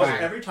God. Bro. Because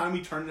every time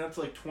we turn it up to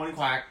like 20...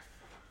 Quack.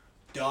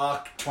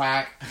 Duck.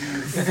 Quack.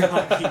 You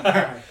fucking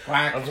guy.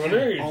 Quack. I was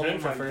wondering Oh your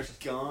my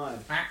first.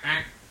 God. Quack,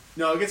 quack.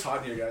 No, it gets hot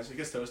in here, guys. It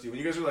gets toasty. When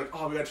you guys are like,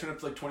 oh, we gotta turn up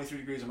to like 23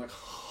 degrees, I'm like,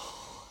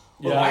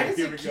 Yeah. Why does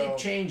here it we keep go.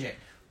 changing?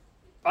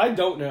 I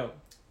don't know.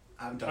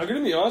 I'm done. I'm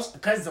gonna be honest.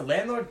 Because the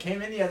landlord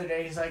came in the other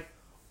day, he's like,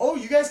 oh,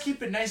 you guys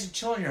keep it nice and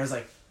chill in here. I was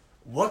like,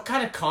 what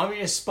kind of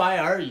communist spy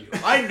are you?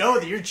 I know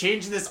that you're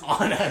changing this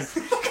on us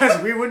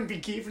because we wouldn't be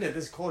keeping it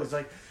this cold. He's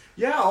like,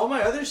 yeah, all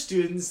my other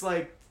students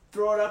like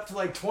throw it up to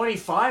like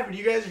 25 and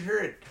you guys are here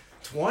at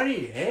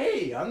 20.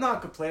 Hey, I'm not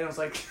complaining. I was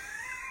like,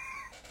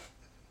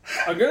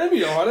 I'm gonna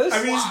be honest.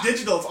 I mean, it's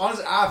digital. It's on his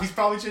app. He's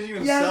probably changing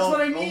himself. Yeah, that's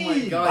what I Oh my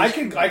mean. God.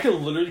 I could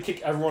literally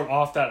kick everyone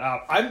off that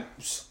app.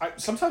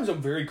 Sometimes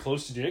I'm very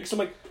close to doing it because I'm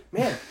like,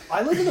 man,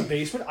 I live in the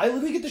basement. I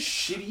literally get the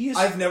shittiest.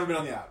 I've never been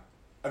on the app.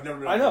 I've never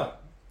been on I the know.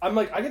 app. I'm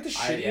like, I get the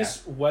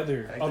shittiest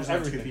weather I think of there's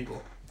only everything. 2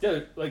 people. Yeah,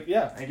 like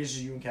yeah, I think it's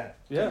just you and Kat.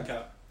 yeah.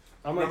 Okay.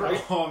 I'm like,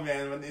 Remember, oh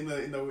man, when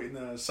in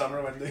the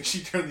summer when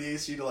she turned the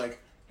AC to like,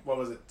 what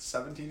was it,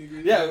 17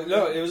 degrees? yeah,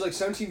 no, it was like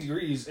 17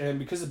 degrees, and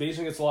because the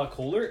basement gets a lot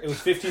colder, it was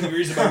 15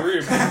 degrees in my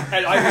room,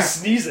 and I was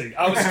sneezing.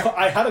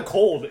 I had a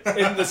cold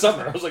in the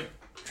summer. I was like,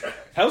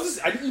 how's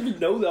this? I didn't even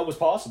know that was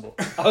possible.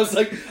 I was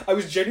like, I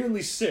was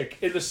genuinely sick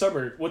in the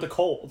summer with a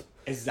cold.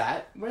 Is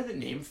that where the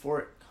name for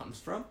it comes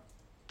from?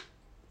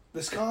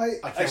 This guy,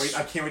 I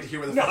can't wait to hear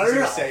what the No, fuck he's no,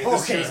 gonna no. say.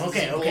 Okay, This is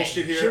okay.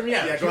 bullshit here. Hear me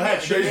out. Yeah, Hear go me ahead.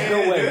 out. Sure, There's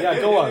no way. Yeah,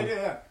 go on.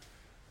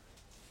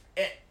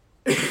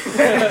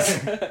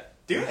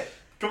 Do it.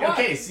 Come on.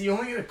 Okay, so you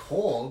only get a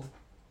cold,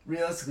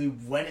 realistically,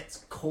 when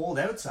it's cold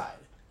outside.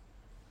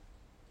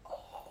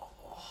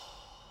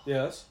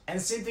 yes. And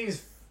the same thing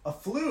as a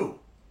flu.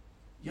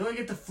 You only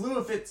get the flu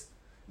if it's...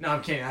 No,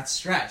 I'm kidding. That's a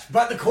stretch.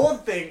 But the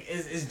cold thing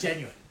is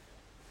genuine.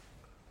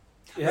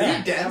 Are Yeah.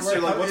 you dense or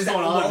like what's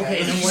going on? Okay,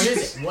 man? then what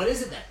is it? What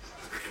is it then?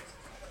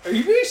 Are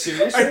you being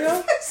serious right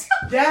now?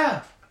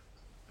 Yeah.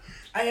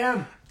 I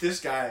am. This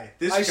guy.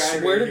 I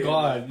swear to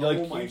God, like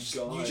oh my you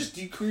God. just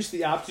decreased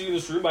the aptitude in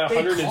this room by They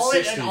 160. call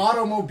it an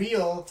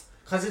automobile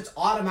because it's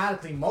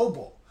automatically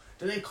mobile.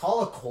 Do they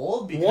call it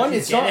cold? Because One, you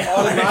it's get not it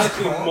when it's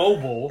automatically cold?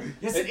 mobile.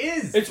 Yes, it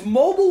is. It's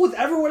mobile with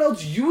everyone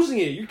else using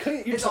it. You're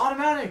It's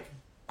automatic.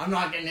 I'm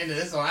not getting into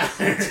this one.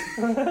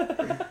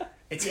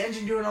 It's the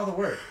engine doing all the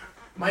work.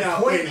 My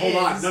point wait, hold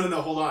on. is-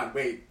 No, hold on.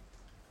 Wait.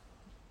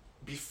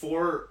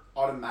 Before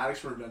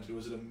automatics were invented,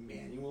 was it a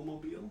manual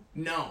mobile?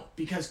 No,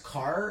 because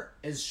car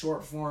is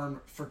short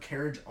form for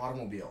carriage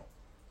automobile.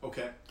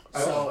 Okay.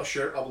 So-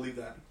 Sure, I'll believe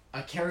that.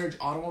 A carriage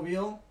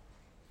automobile,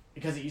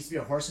 because it used to be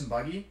a horse and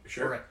buggy,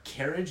 Sure. or a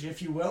carriage,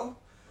 if you will.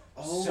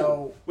 Oh.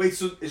 So, Wait,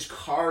 so is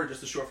car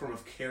just a short form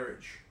of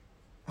carriage?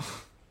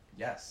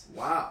 yes.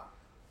 Wow.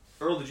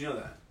 Earl, did you know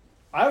that?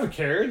 I have a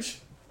carriage.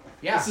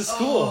 Yeah. This is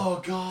cool.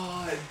 Oh,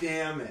 God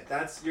damn it.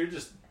 You're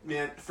just,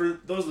 man, for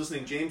those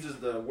listening, James is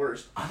the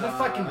worst. I'm the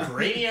fucking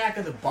brainiac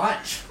of the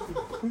bunch.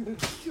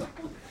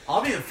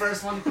 I'll be the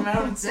first one to come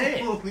out and say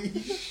it.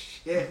 Holy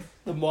shit.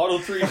 The Model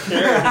 3 I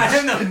carriage.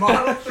 am the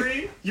Model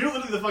 3. You're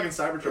literally the fucking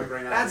Cybertruck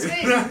right now. That's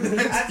dude. me.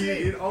 That's you, me.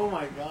 dude. Oh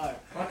my God.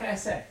 What can I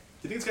say?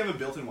 Do you think it's gonna have a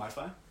built-in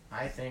Wi-Fi?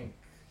 I think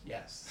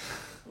yes.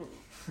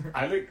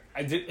 I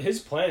think his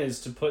plan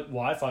is to put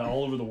Wi-Fi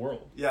all over the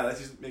world. Yeah, that's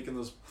just making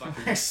those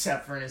fucking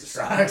Except for in his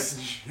satellites trucks.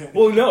 and shit.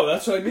 Well, no,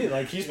 that's what I mean.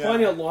 Like he's Yeah.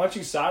 planning on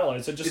launching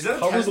satellites that just Is that a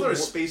cover the Tesla or a world.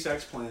 SpaceX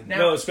plan? Now-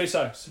 No, it's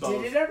SpaceX.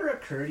 Both. Did it ever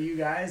occur to you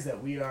guys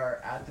that we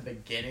are at the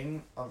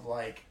beginning of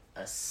like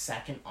a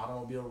second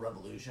automobile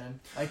revolution.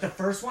 Like the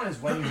first one is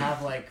when you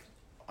have like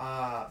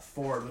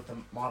Ford with the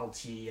Model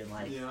T and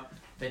like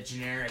the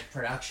generic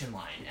production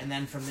line, and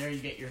then from there you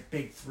get your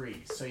big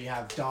three. So you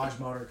have Dodge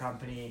Motor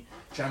Company,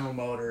 General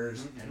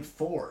Motors, and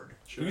Ford.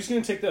 Sure. Who's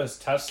gonna take this?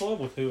 Tesla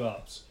with who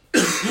else?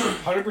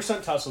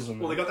 100% Tesla's in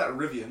there. Well, they got that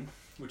Rivian,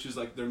 which is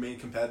like their main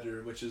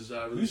competitor, which is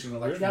releasing an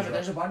electric. Yeah, but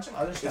there's a bunch of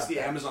other stuff. It's the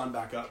Amazon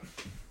backup.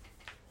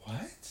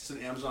 What? It's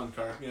an Amazon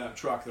car. Yeah,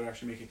 truck they're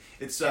actually making.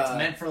 It's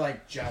meant for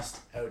like just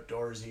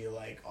outdoorsy,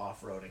 like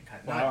off-roading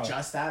kind. Wow. Not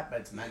just that, but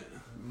it's meant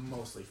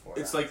mostly for.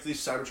 It's like the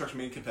Cybertruck's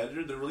main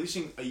competitor. They're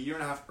releasing a year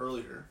and a half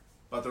earlier,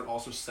 but they're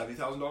also $70,000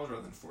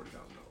 rather than $40,000.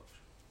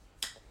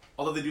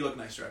 Although they do look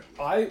nicer,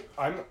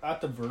 I'm at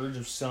the verge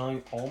of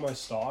selling all my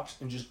stocks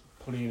and just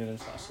putting it in a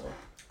Tesla.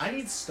 I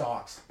need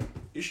stocks.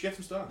 You should get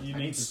some stock. You I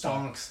need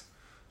stonks.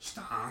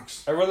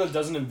 Stocks. Everyone that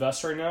doesn't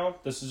invest right now,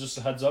 this is just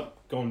a heads up.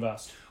 Go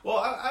invest. Well,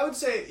 I would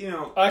say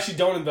Actually,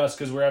 don't invest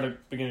because we're at the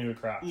beginning of a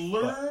crash.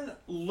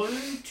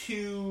 Learn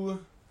to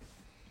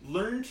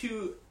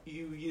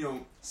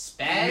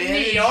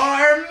Spend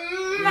your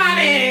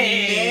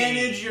money.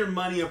 Manage your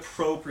money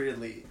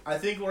appropriately. I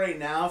think right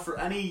now, for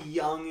any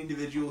young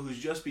individual who's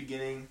just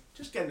beginning,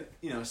 just get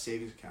a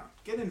savings account.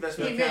 Get an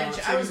investment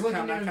account. I was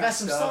looking to invest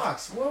some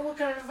stocks. What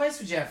kind of advice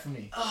would you have for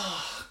me?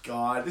 Oh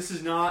God, this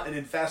is not an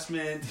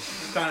investment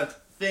kind of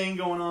thing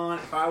going on.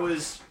 If I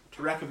was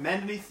to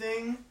recommend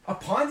anything, a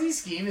Ponzi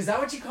scheme, is that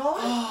what you call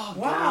it? Oh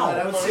wow! God,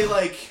 I would say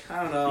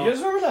I don't know. You guys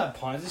remember that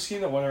Ponzi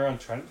scheme that went around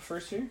Trent the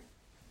first year?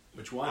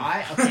 Which one?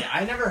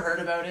 I never heard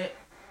about it,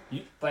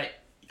 but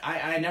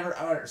I never.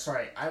 Oh,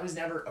 sorry, I was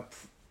never.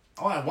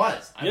 I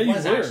was. I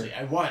was actually.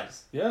 I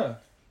was. Yeah.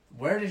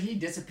 Where did he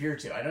disappear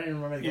to? I don't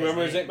even remember the guy's name. You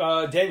remember his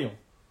name? Daniel.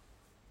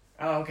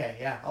 Oh, okay.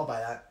 Yeah, I'll buy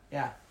that.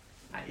 Yeah.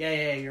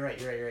 Yeah. You're right.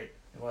 It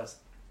was.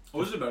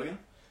 What was it about again?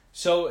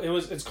 So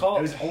it's called.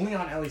 It was only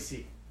on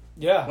LEC.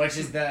 Yeah. Which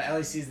is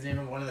LEC is the name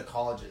of one of the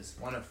colleges,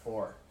 one of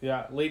 4.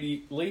 Yeah,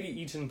 Lady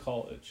Eaton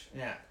College.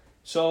 Yeah.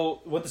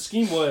 So what the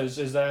scheme was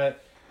is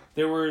that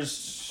there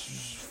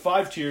was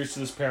 5 tiers to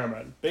this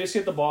pyramid. Basically,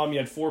 at the bottom, you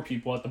had 4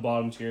 people at the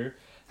bottom tier.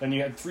 Then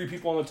you had 3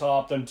 people on the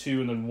top, then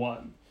 2, and then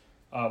 1.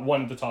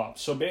 1 at the top.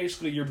 So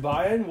basically, your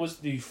buy-in was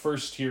the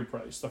first tier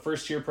price. The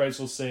first tier price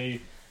will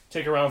say,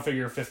 take a round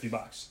figure of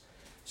 $50.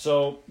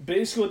 So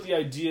basically, what the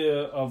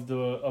idea of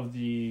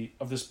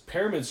this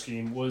pyramid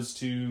scheme was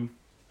to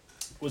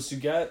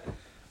get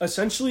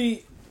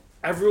essentially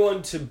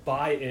everyone to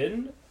buy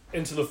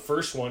into the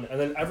first one, and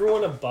then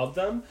everyone above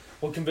them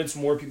will convince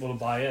more people to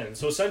buy in.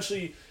 So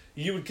essentially,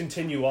 you would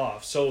continue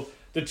off. So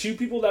the 2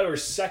 people that were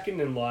second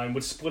in line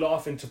would split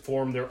off into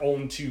form their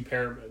own 2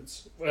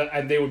 pyramids,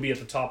 and they would be at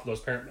the top of those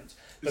pyramids.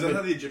 Is that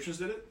how the Egyptians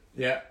did it?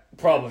 Yeah,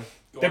 probably.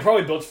 They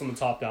probably built from the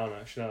top down,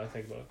 actually, now that I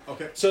think about it.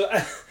 Okay.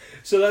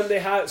 So then they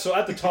had, so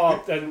at the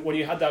top, then when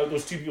you had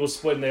those 2 people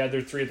split and they had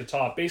their 3 at the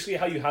top, basically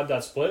how you had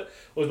that split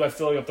was by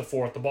filling up the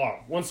 4 at the bottom.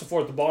 Once the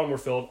 4 at the bottom were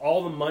filled,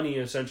 all the money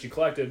essentially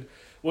collected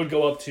would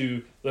go up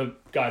to the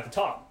guy at the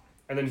top.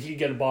 And then he'd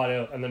get bought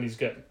out, and then he's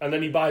good. And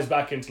then he buys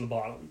back into the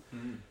bottom.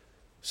 Mm.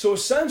 So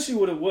essentially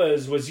what it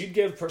was you'd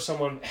give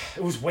someone,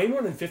 it was way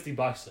more than $50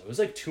 though. It was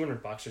like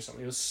 $200 or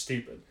something. It was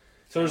stupid.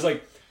 So there's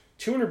like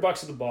 $200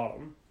 at the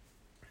bottom.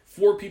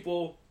 4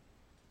 people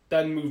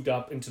then moved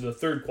up into the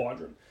 3rd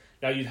quadrant.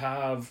 Now you'd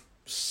have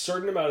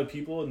certain amount of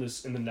people in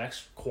the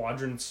next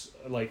quadrants,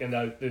 like, and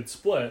that it's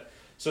split.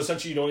 So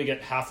essentially you'd only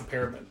get half the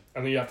pyramid,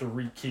 and then you have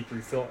to keep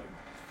refilling.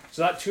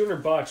 So that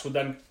 $200 would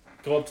then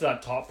go up to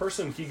that top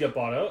person, he'd get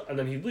bought out, and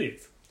then he'd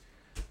leave.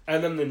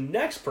 And then the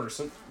next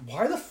person,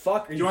 why the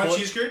fuck are you? You want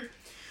cheese curd?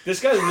 This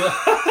guy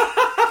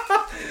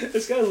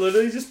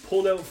literally just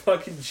pulled out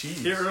fucking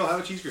cheese. Here, Earl, have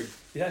a cheese curd.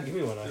 Yeah, give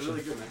me one. Actually, they're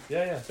really good, man.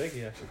 Yeah, thank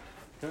you. Actually.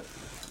 Yeah.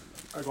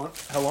 Alright, go on.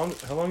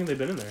 How long have they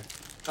been in there?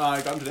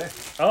 I got them today.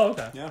 Oh,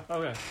 okay. Yeah.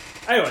 Okay.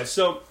 Anyway,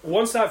 so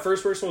once that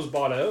first person was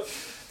bought out,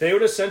 they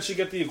would essentially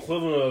get the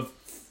equivalent of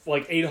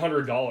like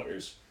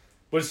 $800,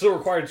 but it still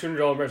required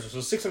 $200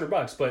 investment, so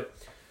 $600. But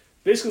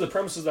basically, the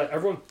premise is that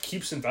everyone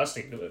keeps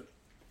investing into it,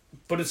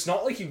 but it's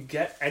not like you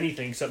get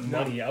anything except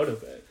money out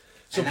of it.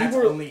 So and that's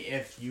only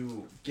if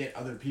you get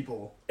other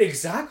people.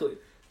 Exactly.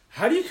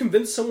 How do you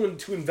convince someone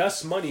to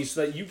invest money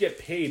so that you get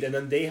paid and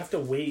then they have to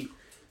wait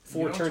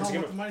 4 turns to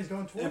get the money's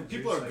going towards. And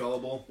people are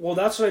gullible. Well,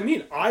 that's what I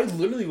mean. I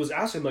literally was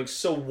asking him, like,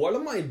 so what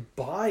am I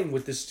buying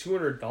with this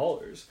 $200?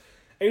 And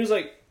he was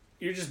like,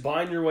 you're just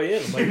buying your way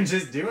in. I'm like, you're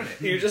just doing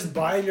it. You're just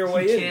buying your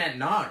way in. You can't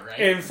not, right?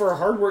 And for a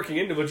hardworking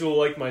individual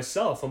like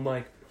myself, I'm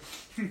like,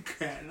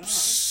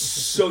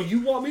 so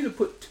you want me to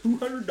put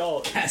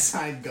 $200? Guess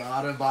I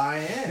gotta buy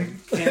in.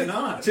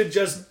 Cannot. To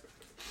just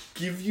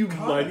give you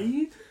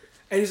money?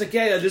 And he's like,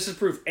 yeah, this is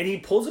proof. And he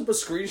pulls up a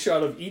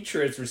screenshot of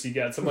e-transfers he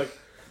gets. I'm like,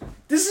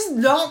 this is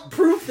not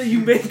proof that you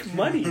make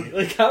money.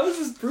 Like, how is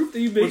this proof that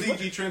you make money? Was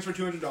he e-transfer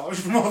 $200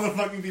 from all the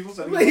fucking people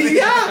sending money?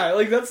 Yeah,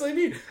 like, that's what I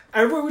mean.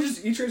 Everyone would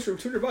just e-transfer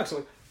 $200. I'm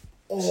like,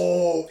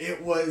 oh,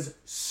 it was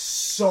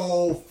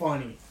so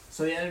funny.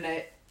 So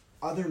the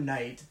other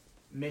night,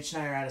 Mitch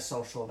and I are at a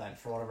social event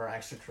for one of our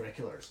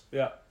extracurriculars.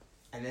 Yeah.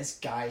 And this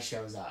guy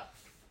shows up.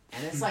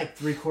 And it's like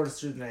 3/4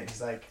 through the night.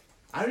 He's like,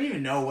 I don't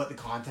even know what the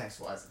context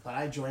was, but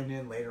I joined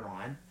in later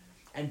on.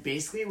 And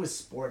basically it was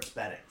sports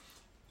betting.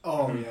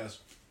 Oh, yes.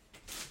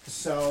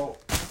 So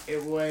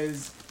it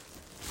was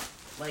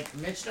like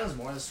Mitch knows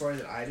more of the story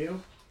than I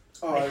do.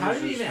 Oh, Like,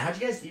 how'd you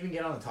guys even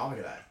get on the topic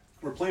of that?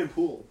 We're playing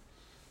pool,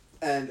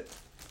 and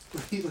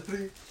he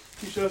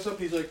shows up.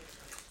 He's like,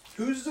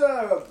 "Who's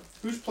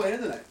playing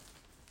tonight?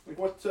 Like,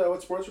 what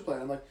sports are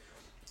playing?" I'm like,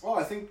 "Oh,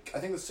 I think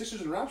the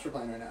Sixers and Raps are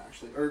playing right now,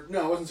 actually." Or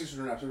no, it wasn't Sixers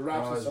and Raps. It was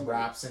Raps and somebody.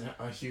 Raps in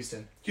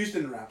Houston.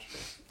 Houston and Raps.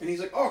 And he's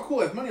like, "Oh, cool.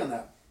 I have money on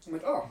that." I'm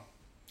like, "Oh,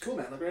 cool,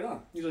 man. Like, right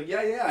on." He's like, "Yeah.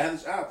 I have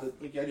this app that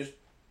I just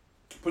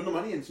put in the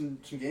money in some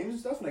games and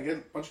stuff, and I get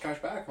a bunch of cash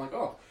back." I'm like,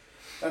 "Oh,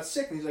 that's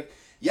sick." And he's like,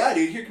 "Yeah,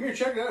 dude. Here, come here,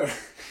 check it out."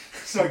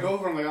 So I go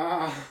over. I'm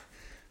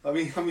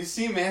like, let me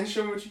see, man.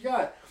 Show me what you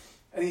got.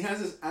 And he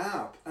has this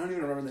app. I don't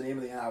even remember the name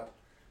of the app,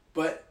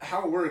 but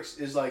how it works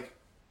is like,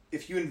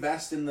 if you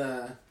invest in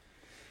the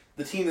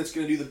team that's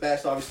going to do the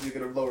best, obviously you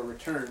get a lower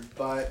return.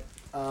 But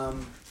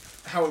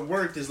how it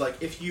worked is like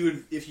if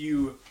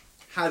you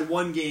had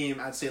one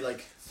game at say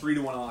like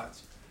 3-1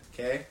 odds,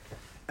 okay,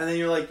 and then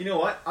you're like, you know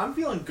what, I'm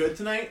feeling good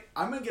tonight.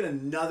 I'm going to get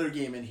another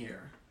game in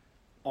here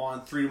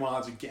on 3-1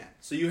 odds again.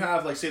 So you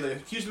have like say the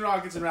Houston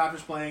Rockets and Raptors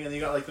playing, and then you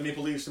got like the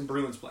Maple Leafs and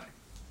Bruins playing,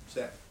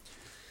 say,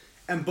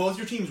 and both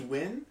your teams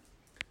win.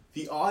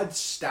 The odds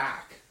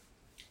stack.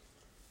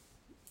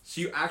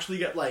 So you actually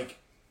get like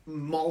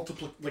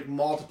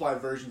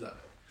multiplied versions of it.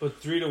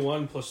 But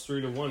 3-1 plus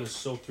 3-1 is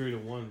still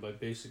 3-1 by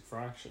basic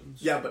fractions.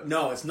 Yeah, but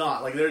no, it's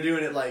not. Like they're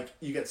doing it like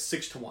you get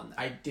 6-1.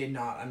 I did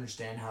not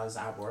understand how this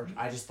app worked.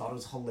 I just thought it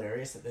was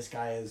hilarious that this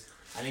guy is.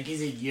 I think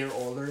he's a year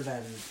older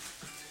than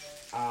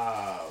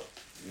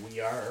we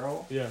are,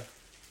 Earl. Yeah.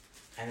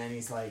 And then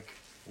he's like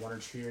 1 or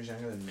 2 years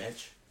younger than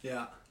Mitch.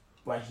 Yeah.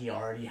 But he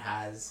already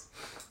has.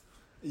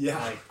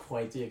 Yeah. Like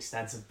quite the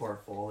extensive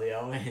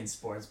portfolio in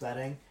sports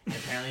betting. And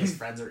apparently his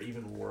friends are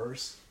even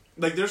worse.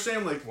 Like they're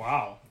saying like,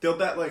 wow, they'll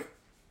bet like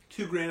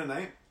 $2,000 a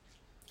night,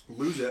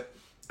 lose it,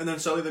 and then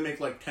suddenly they make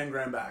like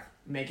 $10,000 back.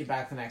 Make it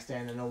back the next day,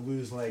 and then they'll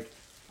lose like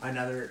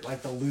another,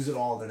 like they'll lose it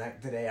all the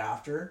day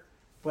after.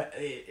 But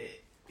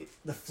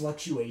the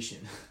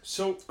fluctuation.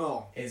 So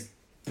is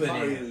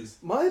bananas.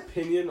 My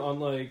opinion on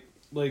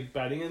like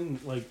betting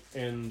and like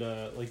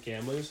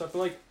gambling and stuff. But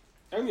like,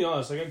 I'm gonna be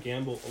honest, like I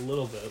gamble a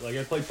little bit. Like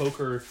I play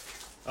poker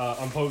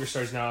on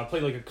PokerStars now. I play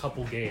like a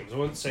couple games. I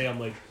wouldn't say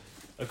I'm like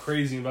a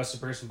crazy invested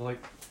person, but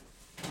like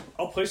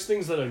I'll place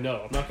things that I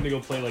know. I'm not gonna go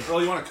play like. Oh,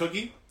 you want a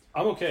cookie?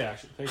 I'm okay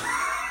actually. Thank you.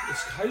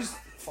 This guy's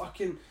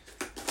fucking.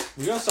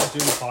 We gotta stop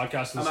doing the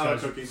podcast. I'm out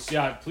of cookies.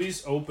 Yeah,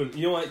 please open.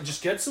 You know what?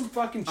 Just get some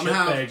fucking chip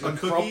have bags a and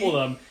cookie. crumple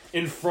them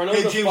in front of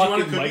the James, you want a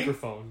fucking cookie?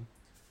 microphone.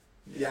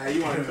 Yeah,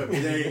 you want a cookie.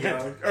 There you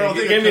go. Earl,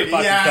 give me a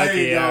fucking yeah, cookie.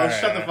 there you go. All right,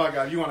 Shut the fuck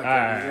up. You want a cookie.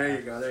 All There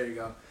you go. There you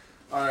go.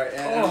 All right,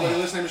 and everybody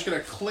listen, I'm just going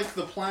to click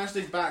the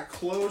plastic back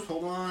closed.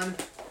 Hold on.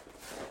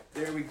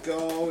 There we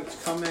go.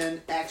 It's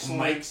coming.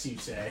 Excellent. Mics, you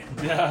say?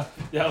 Yeah.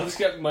 Let's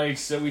get mics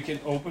so we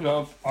can open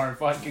up our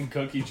fucking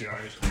cookie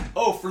jars.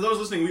 Oh, for those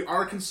listening, we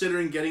are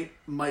considering getting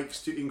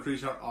mics to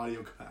increase our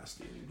audio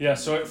capacity. Yeah.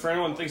 So for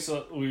anyone who thinks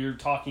that we're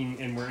talking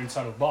and we're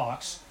inside a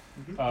box,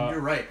 You're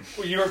right.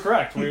 Well, you are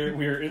correct.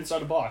 We're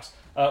inside a box.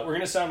 We're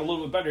gonna sound a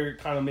little bit better,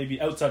 kind of maybe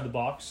outside the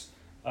box,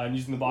 and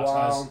using the box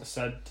as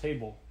said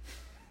table.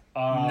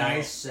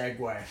 Nice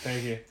segue.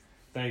 Thank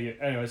you.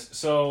 Anyways,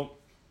 so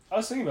I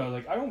was thinking about it,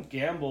 like I don't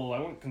gamble. I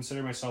wouldn't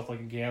consider myself like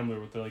a gambler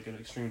with like an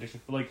extreme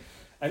addiction. But like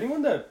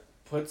anyone that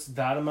puts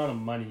that amount of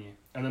money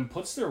and then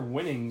puts their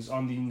winnings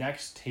on the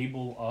next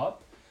table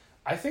up,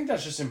 I think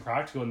that's just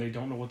impractical and they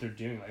don't know what they're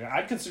doing. Like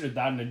I'd consider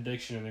that an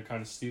addiction and they're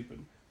kind of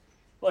stupid.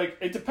 Like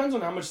it depends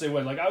on how much they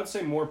win. Like I would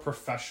say more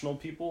professional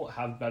people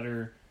have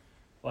better,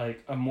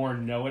 like a more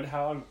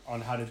know-it-how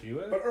on how to do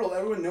it. But Earl,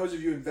 everyone knows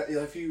if you bet,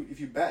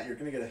 you're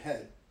gonna get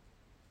ahead.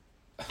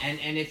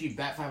 And if you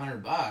bet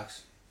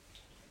 $500,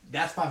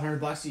 that's $500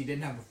 that you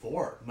didn't have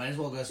before. Might as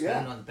well go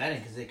spend it on the betting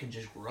because it can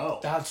just grow.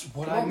 That's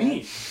what I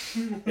mean.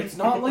 It's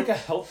not like a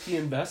healthy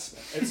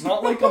investment. It's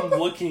not like I'm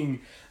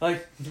looking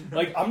like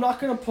I'm not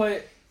gonna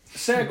put.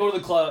 Say I go to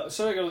the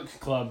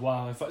club.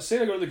 Wow. Say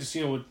I go to the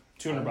casino with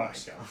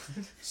 $200.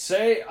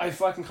 Say I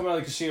fucking come out of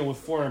the casino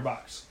with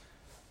 $400.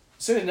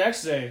 Say the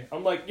next day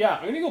I'm like, yeah,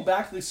 I'm gonna go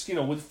back to the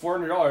casino with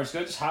 $400 because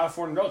I just have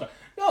 $400.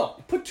 No,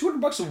 put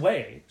 $200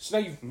 away. So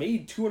now you've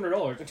made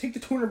 $200 and take the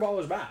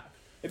 $200 back.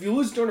 If you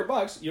lose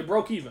 $200, you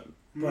broke even.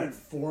 But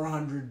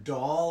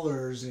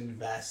 $400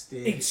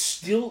 invested. It's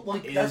still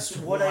like that's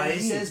what I mean.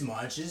 Twice as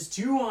much as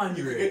 $200.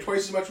 You could get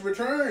twice as much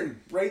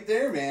return right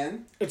there,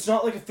 man. It's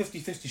not like a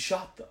 50-50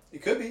 shot though.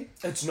 It could be.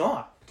 It's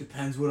not.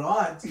 Depends what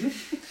odds.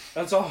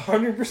 That's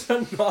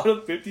 100% not a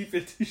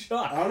 50-50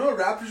 shot. I don't know.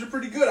 Raptors are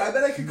pretty good. I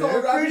bet I could call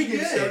a Raptors game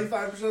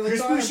 75% of the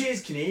Chris time. Boucher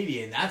is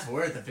Canadian. That's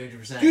worth a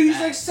 50%. Dude, he's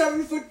like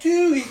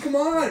 7'2". Come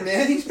on,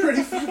 man. He's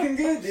pretty fucking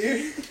good,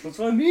 dude. That's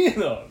what I mean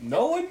though.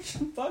 No one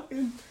should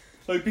fucking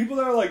like people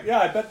that are like, yeah,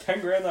 I bet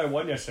 $10,000 that I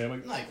won yesterday.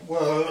 I'm like,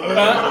 whoa.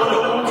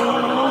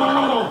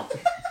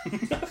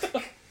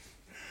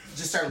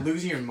 Just start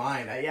losing your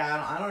mind. I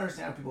don't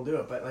understand how people do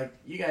it, but like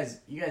you guys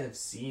have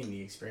seen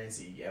the experience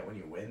that you get when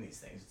you win these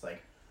things. It's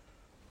like,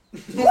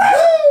 woo!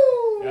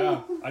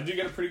 Yeah, I do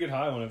get a pretty good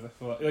high when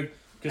like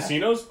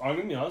casinos. I'm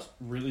gonna be honest,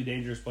 really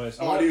dangerous place.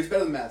 Dude, it's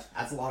better than meth.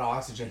 That's a lot of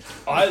oxygen.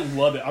 I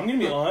love it. I'm gonna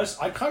be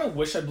honest. I kind of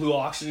wish I blew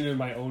oxygen in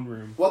my own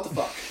room. What the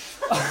fuck?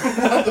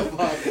 What the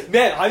fuck?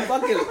 Man, I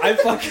fucking.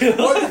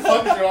 What the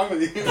fuck is wrong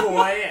with you?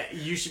 Boy,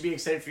 you should be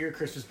excited for your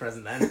Christmas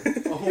present then.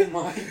 Oh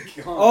my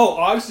god. Oh,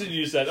 oxygen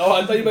you said. Oh,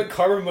 I thought you meant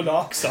carbon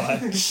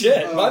monoxide.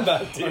 Shit, my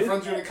bad, dude. My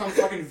friends are gonna come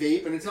fucking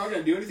vape, and it's not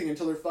gonna do anything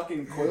until their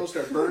fucking coils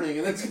start burning,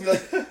 and then it's gonna be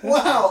like,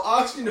 wow,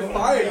 oxygen to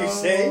fire, you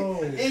say?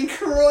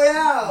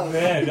 Incroyable!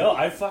 Man, no,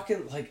 I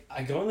fucking, like,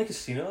 I go in the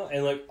casino,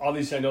 and, like,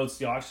 obviously I know it's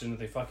the oxygen that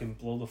they fucking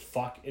blow the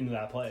fuck into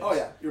that place. Oh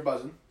yeah, you're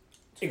buzzing.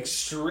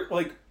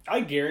 Like,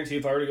 I guarantee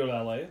if I were to go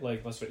to LA,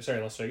 like, Las Vegas,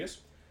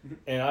 mm-hmm.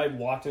 and I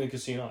walked in a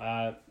casino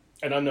at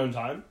an unknown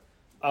time,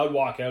 I would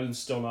walk out and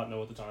still not know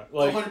what the time.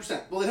 Like,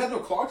 100%. Well, they have no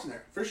clocks in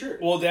there, for sure.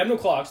 Well, they have no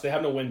clocks, they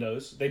have no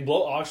windows, they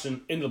blow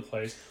oxygen into the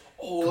place.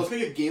 Oh, let's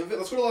make a game of it.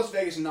 Let's go to Las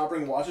Vegas and not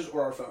bring watches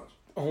or our phones.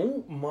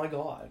 Oh my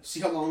god.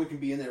 See how long we can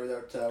be in there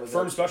without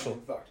Firm special.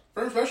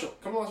 Firm special.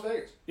 Come to Las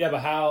Vegas. Yeah,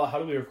 but how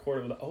do we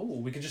record it with... Oh,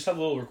 we could just have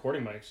little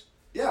recording mics.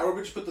 Yeah, or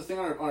we just put the thing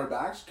on our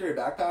backs, carry a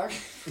backpack.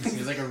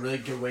 Seems like a really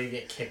good way to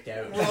get kicked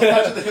out.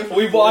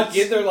 We walk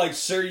in there like,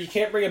 sir, you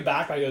can't bring it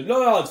back. I go,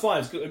 no, it's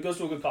fine. It goes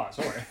to a good cause.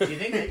 Don't worry. Do you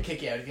think they'd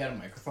kick you out if you had a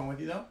microphone with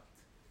you, though?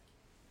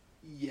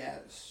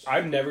 Yes.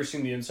 I've never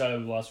seen the inside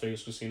of the Las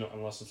Vegas casino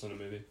unless it's in a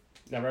movie.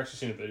 Never actually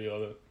seen a video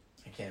of it.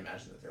 I can't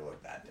imagine that they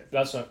look that different.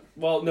 That's not...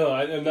 Well, no,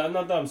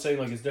 not that I'm saying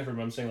like it's different,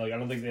 but I'm saying like I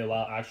don't think they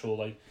allow actual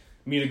like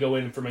me to go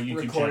in for my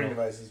YouTube recording channel.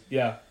 Devices.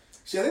 Yeah.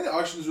 See, I think the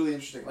auction is really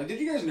interesting. Like, did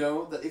you guys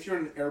know that if you're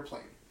in an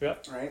airplane, yeah,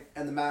 right,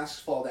 and the masks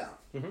fall down,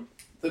 mm-hmm.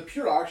 the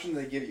pure auction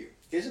they give you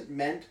isn't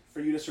meant for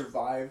you to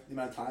survive the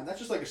amount of time. That's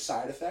just like a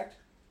side effect.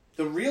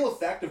 The real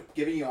effect of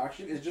giving you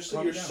auction is just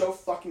that you're so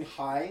fucking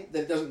high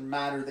that it doesn't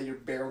matter that you're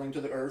barreling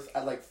to the earth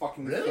at like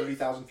fucking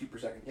 30,000 feet per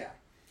second. Yeah.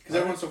 Because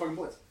everyone's so fucking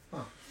blitzed.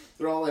 Huh.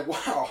 They're all like,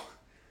 wow,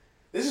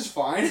 this is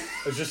fine.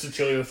 It's just to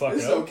chill you the fuck out.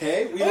 This is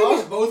okay. We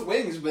lost both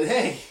wings, but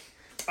hey.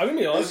 I'm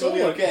gonna be honest. This will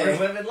be okay. We're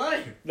living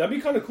life. That'd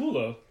be kind of cool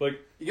though. Like,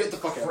 you get the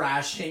fuck out.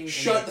 Crashing.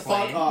 Shut the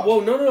fuck up.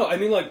 Well, no. I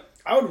mean, like,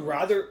 I would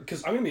rather,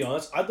 because I'm gonna be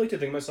honest, I'd like to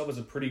think of myself as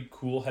a pretty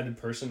cool-headed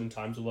person in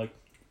times of like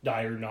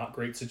dire, not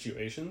great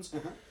situations.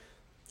 Mm-hmm.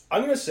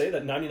 I'm gonna say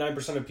that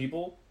 99% of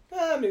people,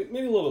 maybe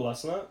a little bit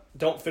less than that,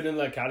 don't fit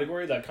into that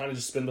category. That kind of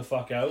just spin the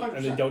fuck out 100%.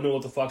 and they don't know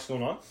what the fuck's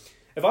going on.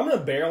 If I'm in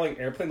a barreling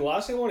airplane, the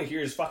last thing I want to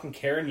hear is fucking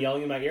Karen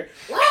yelling in my ear,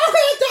 "We're all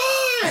gonna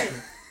die!"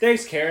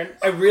 Thanks, Karen.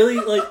 I really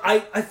like.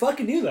 I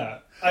fucking knew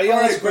that. All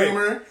right,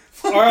 Boomer.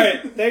 All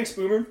right, thanks,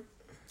 Boomer.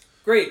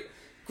 Great.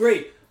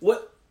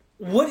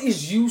 What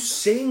is you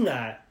saying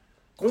that?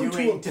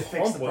 Doing to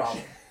fix the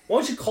problem. Why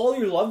don't you call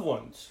your loved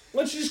ones?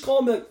 Why don't you just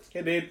call them like,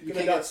 hey babe, you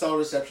can't get cell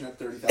reception at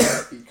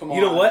 30,000 feet. Come on.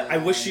 You know what? Man.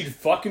 I wish she'd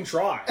fucking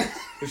try.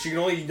 But she can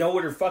only know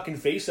what her fucking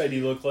Face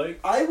ID looked like.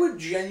 I would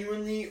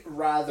genuinely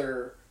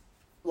rather,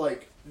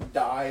 like,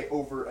 die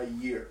over a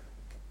year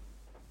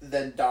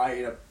than die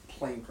in a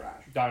plane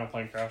crash. Die in a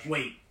plane crash.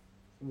 Wait.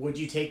 Would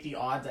you take the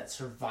odds at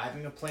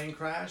surviving a plane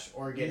crash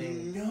or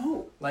getting...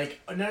 No.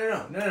 Like,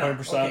 no. 100%.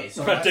 Okay,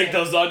 so I take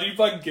those odds. Are you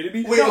fucking kidding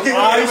me? Wait, okay,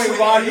 I wait,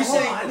 survived. You're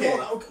saying...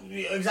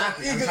 Okay.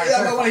 Exactly.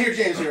 I want to hear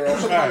James here.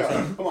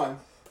 Come on.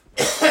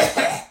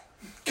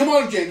 Come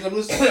on, James. I'm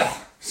listening.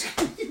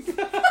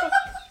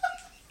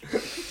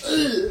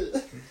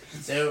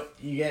 So,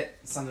 you get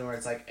something where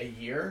it's like a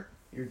year,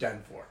 you're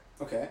done for.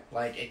 Okay.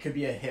 Like, it could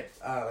be a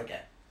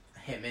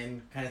hitman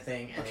kind of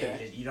thing,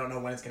 and you don't know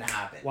when it's going to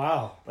happen.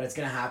 Wow. But it's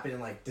going to happen in,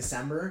 like,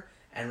 December,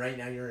 and right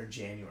now you're in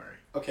January.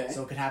 Okay.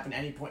 So it could happen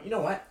any point. You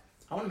know what?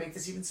 I want to make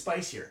this even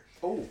spicier.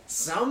 Oh.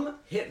 Some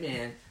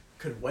hitman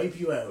could wipe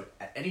you out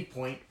at any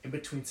point in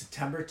between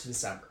September to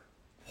December.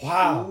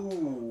 Wow.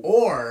 Ooh.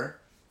 Or,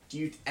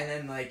 you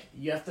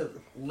have to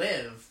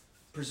live,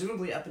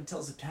 presumably up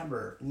until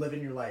September,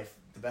 living your life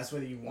the best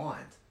way that you want.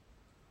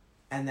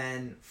 And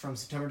then from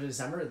September to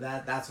December,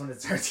 that's when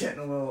it starts getting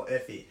a little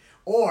iffy.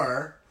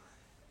 Or...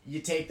 you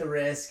take the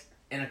risk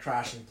in a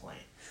crashing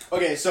plane.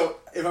 Okay, so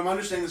if I'm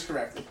understanding this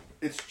correctly,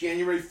 it's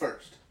January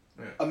 1st.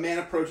 Yeah. A man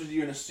approaches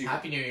you in a suit.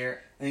 Happy New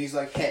Year. And he's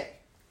like, hey,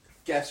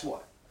 guess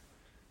what?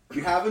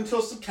 You have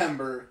until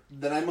September,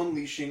 then I'm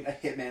unleashing a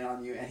hitman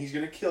on you, and he's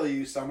going to kill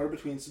you somewhere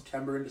between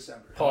September and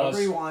December. Pause.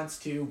 However he wants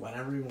to,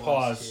 whenever he wants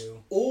Pause.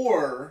 to.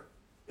 Or,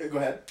 go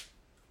ahead.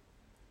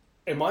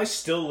 Am I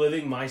still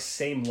living my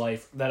same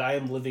life that I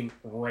am living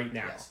right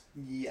now?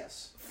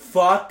 Yes.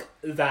 Fuck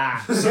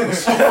that.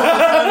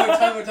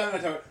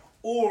 Time.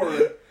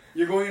 Or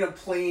you're going in a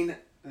plane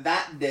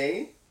that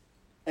day,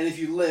 and if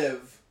you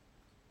live,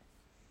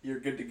 you're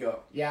good to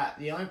go. Yeah,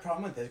 the only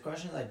problem with this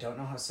question is I don't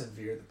know how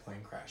severe the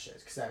plane crash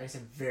is, because that makes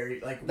it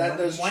very, like, that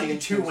one to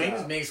two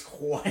wings makes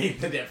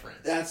quite the difference.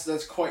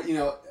 That's quite,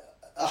 a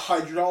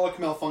hydraulic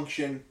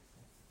malfunction,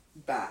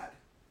 bad.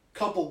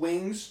 Couple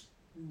wings,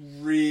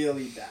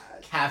 really bad.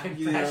 Cabin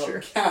pressure.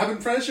 Cabin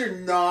pressure,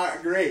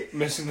 not great.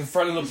 Missing the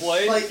front of the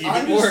plane. Like,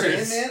 I'm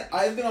just saying, man,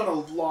 I've been on a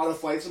lot of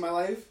flights in my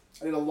life.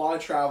 I did a lot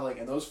of traveling,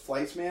 and those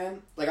flights,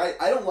 man, like,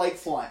 I don't like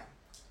flying.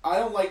 I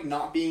don't like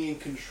not being in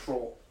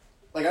control.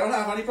 Like, I don't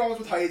have any problems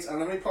with heights. I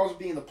don't have any problems with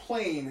being in the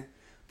plane.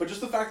 But just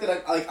the fact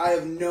that I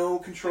have no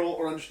control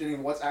or understanding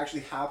of what's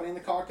actually happening in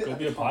the cockpit. Go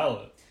be a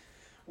pilot.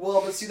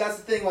 Well, but see, that's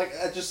the thing. Like,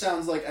 it just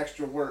sounds like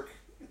extra work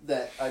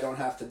that I don't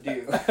have to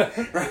do,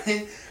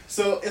 right?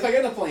 So if I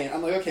get in a plane,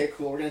 I'm like, okay,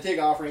 cool. We're gonna take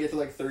off. We're gonna get to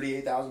like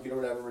 38,000 feet or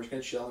whatever. We're just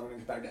gonna chill and we're gonna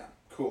get back down.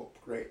 Cool,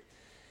 great.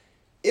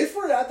 If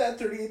we're at that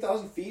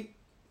 38,000 feet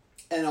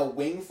and a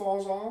wing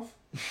falls off,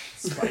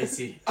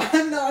 spicy.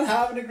 I'm not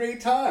having a great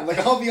time. Like,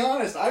 I'll be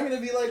honest. I'm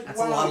gonna be like, that's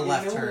wow, a lot of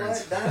left you know turns.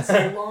 what? That's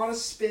a lot of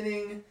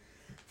spinning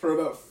for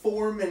about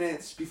 4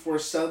 minutes before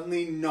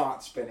suddenly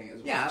not spinning as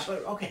much. Yeah,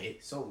 but okay,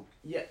 so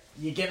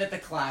you give it the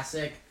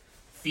classic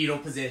fetal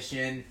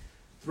position,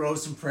 throw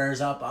some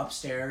prayers up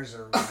upstairs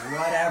or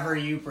whatever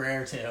you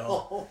prayer to.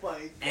 Oh my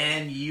God.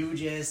 And you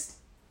just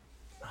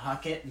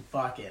huck it and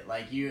fuck it.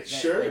 Like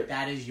sure. Like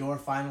that is your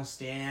final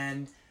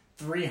stand.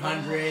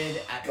 300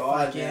 at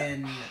God,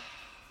 fucking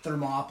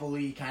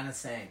Thermopylae kind of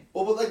thing.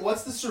 Well, but like,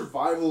 what's the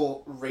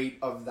survival rate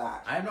of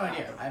that? I have no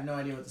idea. I have no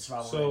idea what the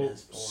survival rate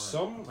is for.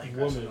 Some Like,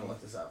 woman.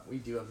 look this up. We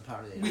do have the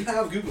power to do We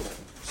have Google.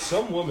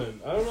 Some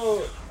woman. I don't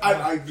know.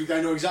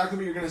 I know exactly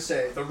what you're gonna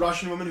say. The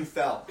Russian woman who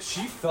fell.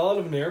 She fell out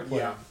of an airplane.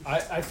 Yeah.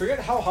 I forget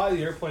how high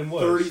the airplane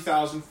was.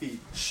 30,000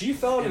 feet. She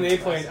fell out of an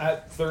airplane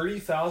at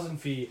 30,000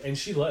 feet and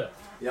she lived.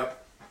 Yep.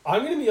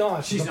 I'm gonna be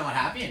honest. She's not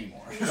happy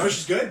anymore. No,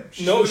 she's good.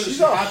 She's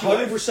a happy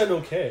life. 100%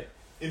 okay.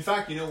 In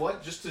fact, you know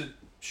what? Just to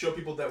show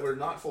people that we're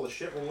not full of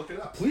shit, we'll look it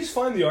up. Please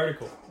find the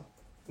article.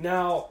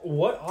 Now,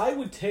 what I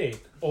would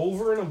take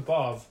over and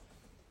above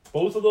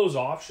both of those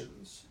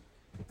options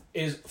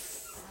is,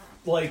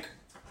 like,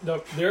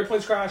 the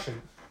airplane's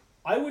crashing.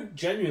 I would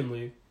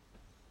genuinely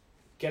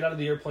get out of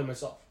the airplane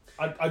myself.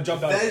 I'd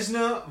jump out.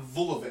 Vesna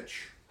Vulovic.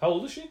 How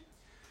old is she?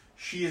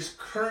 She is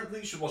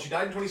currently... She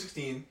died in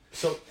 2016.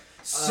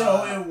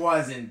 So it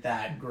wasn't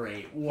that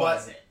great,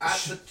 was it? At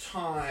the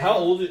time... How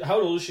old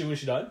is she when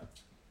she died?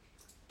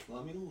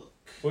 Let me look.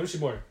 When was she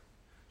born?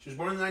 She was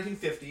born in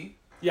 1950.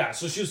 Yeah,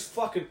 so she was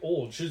fucking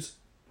old. She was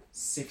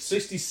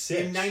 66.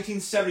 In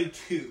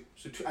 1972.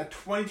 So at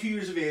 22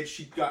 years of age,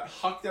 she got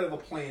hucked out of a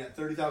plane at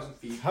 30,000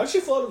 feet. How did she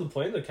fall out of the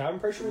plane? The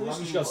cabin pressure release? Let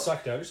me She got look.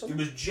 sucked out or something?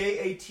 It was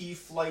JAT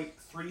Flight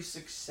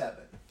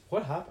 367.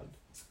 What happened?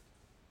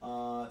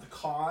 The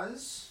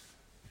cause...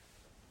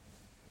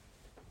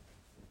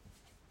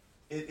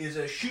 It is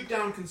a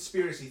shoot-down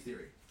conspiracy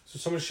theory. So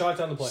someone shot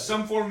down the plane.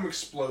 Some form of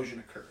explosion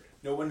occurred.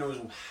 No one knows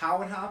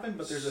how it happened,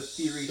 but there's a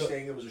theory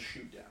saying it was a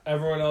shoot-down.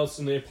 Everyone else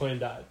in the plane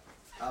died.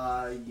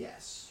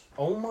 Yes.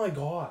 Oh my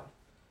god.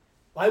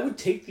 I would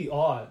take the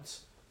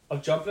odds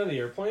of jumping out of the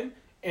airplane,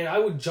 and I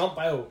would jump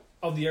out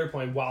of the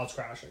airplane while it's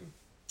crashing.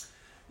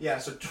 Yeah,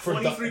 so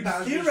 23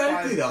 passengers,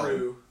 theoretically, 5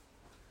 crew.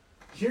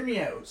 Hear me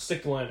out.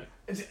 Stick the landing.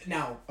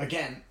 Now,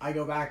 again, I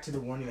go back to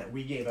the warning that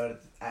we gave out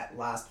at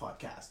last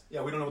podcast.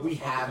 Yeah, we don't know what we the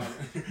fuck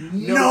have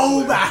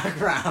no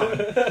background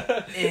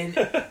in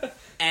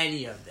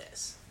any of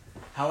this.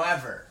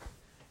 However,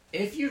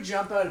 if you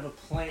jump out of a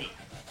plane,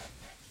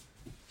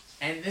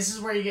 and this is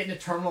where you get into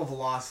terminal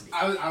velocity.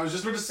 I was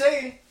just about to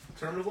say,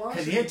 terminal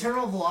velocity. Because you hit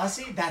terminal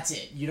velocity, that's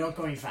it. You don't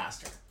go any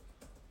faster.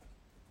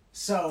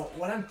 So,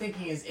 what I'm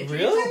thinking is, if you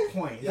reach a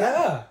point...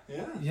 Yeah.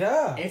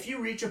 If you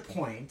reach a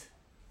point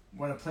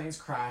when a plane's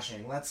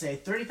crashing, let's say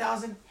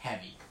 30,000,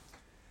 heavy.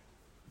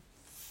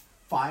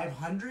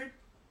 500?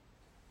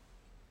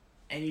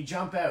 And you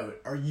jump out.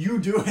 Are you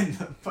doing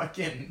the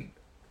fucking...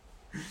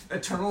 the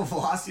terminal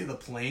velocity of the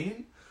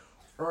plane?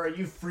 Or are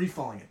you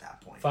free-falling at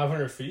that point?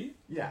 500 feet?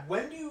 Yeah.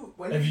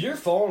 If you're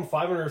falling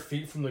 500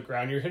 feet from the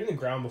ground, you're hitting the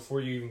ground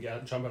before you even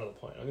jump out of the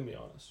plane. I'm going to be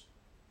honest.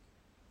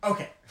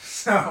 Okay,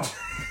 so...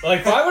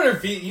 like, 500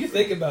 feet, you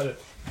think about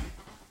it.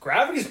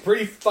 Gravity's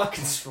pretty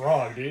fucking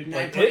strong, dude.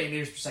 9.8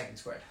 meters per second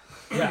squared.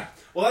 Yeah.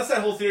 Well, that's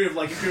that whole theory of,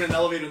 like, if you're in an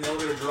elevator and the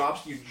elevator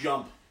drops, you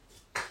jump.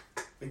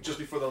 Like, just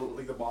before the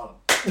bottom.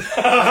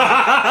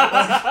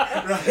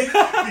 Right?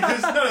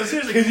 Because, no,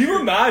 seriously. Can you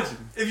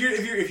imagine?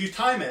 If you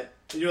time it,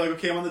 and you're like,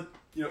 okay, I'm on the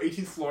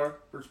 18th floor,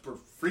 we're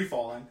free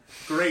falling.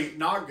 Great,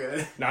 not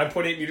good.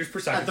 9.8 meters per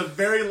second. At the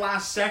very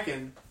last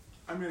second,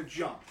 I'm going to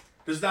jump.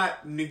 Does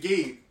that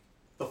negate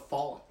the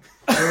falling?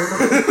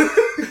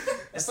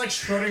 It's like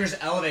Schrodinger's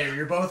elevator.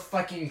 You're both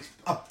fucking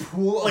a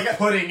pool of like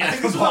pudding. I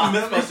think this was on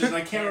Mythbusters, and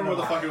I can't remember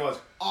what the fuck it was.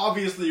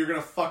 Obviously, you're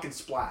gonna fucking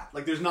splat.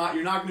 Like, you're not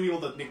gonna be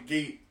able to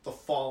negate the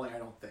falling. I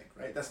don't think.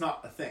 Right? That's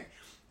not a thing.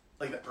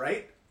 Like that.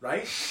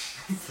 Right?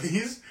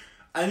 Please,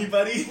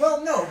 anybody?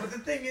 Well, no, but the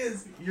thing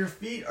is, your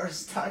feet are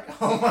stuck.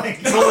 Oh my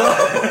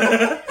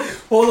god!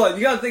 Hold on,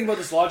 you gotta think about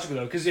this logically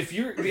though, because if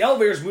the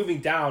elevator's moving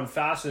down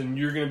faster, then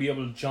you're gonna be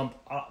able to jump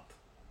up.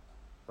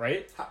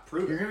 Right?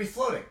 Prove You're it. gonna be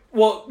floating.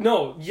 Well,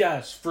 no,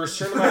 yes, for a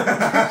certain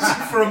amount.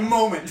 For a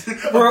moment.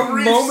 For a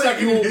moment,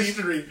 second you will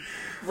history.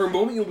 For a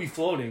moment, you'll be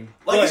floating.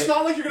 Like, but it's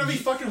not like you're gonna be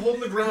fucking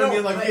holding the ground and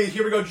being like, but- okay,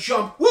 here we go,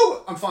 jump,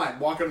 woo, I'm fine.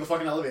 Walk out of the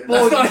fucking elevator.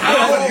 Well, That's not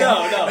happening.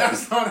 no.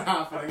 That's not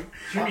happening.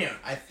 Hear me out.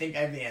 I think I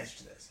have the answer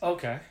to this.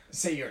 Okay.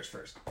 Say yours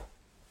first.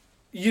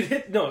 You'd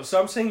hit... No,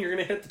 so I'm saying you're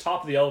going to hit the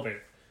top of the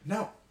elevator.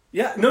 No.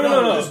 Yeah. No.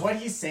 Because what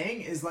he's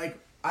saying is like,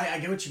 I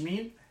get what you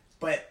mean,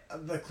 but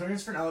the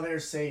clearance for an elevator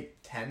is, say,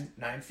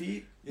 9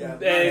 feet. Yeah.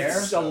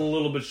 It's a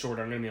little bit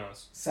shorter, I'm going to be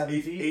honest.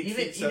 7 feet?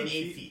 Even 8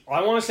 feet.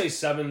 I want to say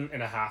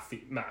 7.5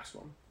 feet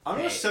maximum. I'm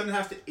going to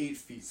 7.5 to 8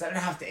 feet.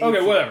 7.5 to 8 Okay,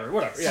 feet.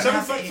 whatever. Yeah.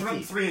 7 foot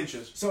from 3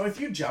 inches. So if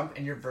you jump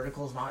and your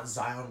vertical is not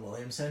Zion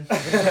Williamson,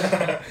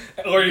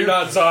 Or you're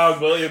not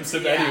Zion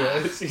Williamson Yeah.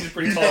 anyways. He's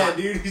pretty He's tall. dead,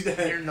 dude. He's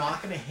dead. you're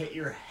not going to hit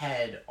your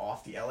head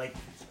off the... Like,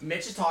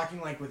 Mitch is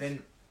talking like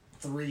within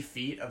 3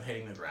 feet of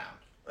hitting the ground.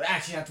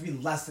 Actually, you have to be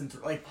less than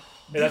 3. Like,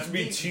 It has to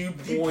be 2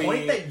 The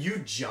point that you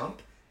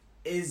jump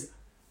is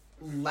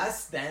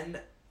less than,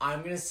 I'm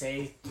going to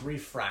say, 3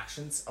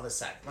 fractions of a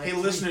second. Like Hey,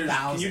 listeners,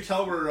 3,000. can you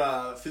tell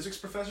we're physics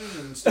professors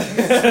and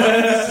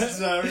students?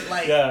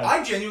 Like, Yeah.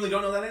 I genuinely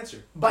don't know that answer.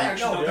 I But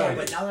actually no, don't know.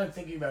 but now that I'm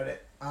thinking about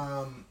it,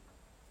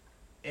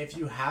 if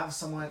you have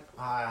someone,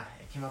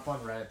 it came up on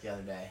Reddit the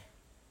other day.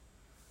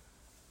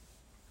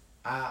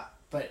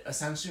 But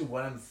essentially,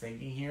 what I'm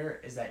thinking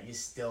here is that you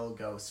still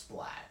go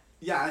splat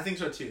Yeah, I think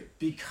so too.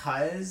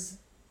 because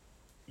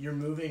you're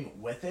moving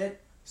with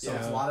it, so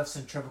it's a Yeah. lot of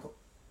centrifugal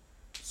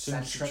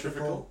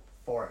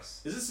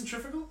force. Is it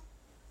centrifugal?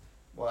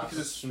 Well, that's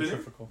Because it's spinning?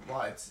 Centrifugal.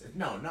 well, it's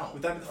no.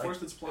 Would that be the Like, force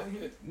that's applying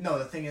it? No,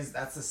 the thing is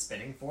that's the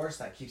spinning force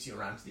that keeps you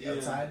around to the Yeah.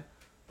 outside.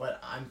 But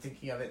I'm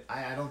thinking of it.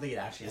 I don't think it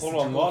actually is. Hold on,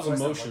 centrifugal laws of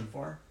force I'm motion. looking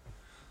for.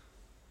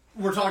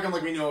 We're talking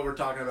like we know what we're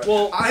talking about.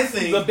 Well, I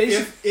think the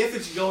basic- if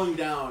it's going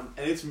down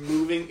and it's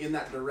moving in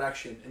that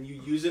direction and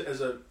you use it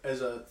as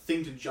a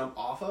thing to jump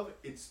off of,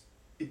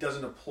 it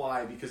doesn't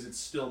apply because it's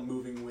still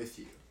moving with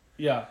you.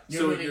 Yeah.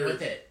 You're moving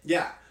with it.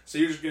 Yeah. So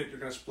you're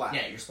gonna splat.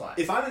 Yeah, you're splat.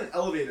 If I'm in an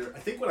elevator, I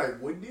think what I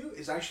would do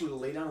is actually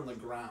lay down on the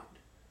ground.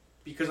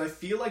 Because I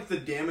feel like the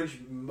damage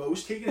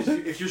most taken is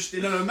if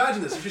you're no,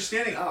 imagine this, if you're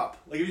standing up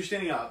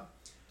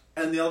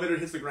and the elevator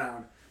hits the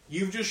ground,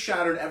 you've just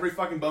shattered every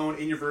fucking bone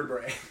in your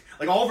vertebrae.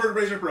 Like all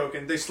vertebrae are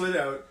broken, they slid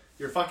out,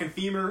 your fucking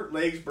femur,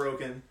 legs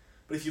broken.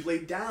 But if you lay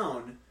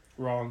down,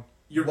 Wrong.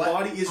 your What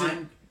body isn't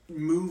I'm-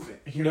 moving.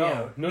 Hear me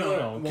out. No.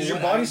 Well, Because your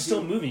what I body's do-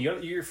 still moving.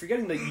 You're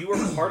forgetting that you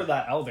are part of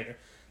that elevator.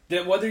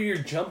 That whether you're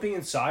jumping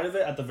inside of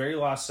it at the very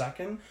last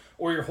second,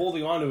 or you're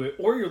holding onto it,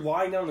 or you're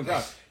lying down on the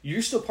ground,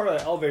 you're still part of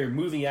that elevator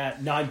moving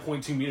at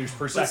 9.2 meters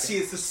per second. But see,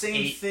 it's the same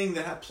 8. thing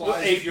that Well,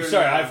 applies eight, if you're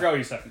sorry, in, I forgot what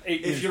you said.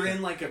 if you're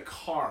in like a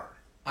car,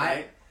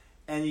 right?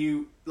 And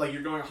you're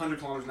going 100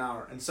 kilometers an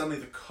hour, and suddenly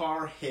the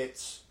car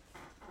hits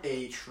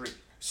a tree.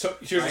 So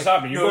here's what's Right?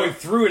 happening. You're No, going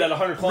through it at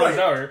 100 kilometers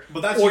Right. an hour,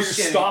 But that's or you you're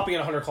standing- stopping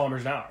at 100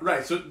 kilometers an hour.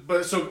 Right. So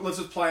let's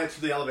apply it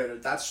to the elevator.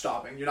 That's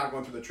stopping. You're not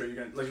going through the tree.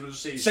 You're gonna we'll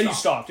just say you Say stopped. you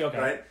stopped. Okay.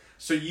 Right.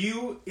 So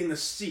you in the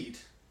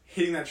seat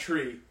hitting that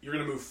tree, you're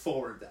gonna move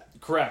forward. Then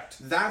Correct.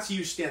 that's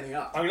you standing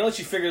up. I'm gonna let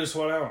you figure this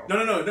one out.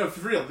 No,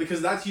 for real,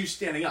 because that's you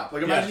standing up.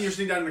 Like imagine Yes. you're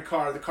sitting down in a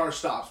car, the car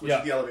stops, which Yep.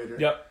 is the elevator.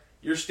 Yep.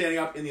 You're standing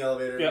up in the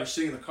elevator. Yep. You're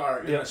sitting in the car.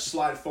 You're Yep. gonna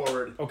slide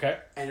forward, Okay.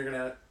 and you're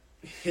gonna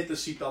hit the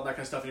seatbelt, that kind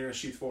of stuff, and you're gonna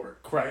shoot forward.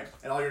 Correct. Right?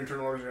 And all your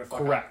internal organs are gonna fuck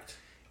up. Correct.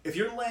 If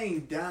you're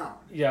laying down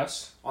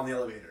Yes. on the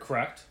elevator,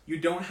 Correct. you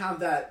don't have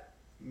that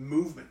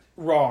movement.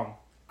 Wrong.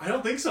 I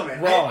don't think so,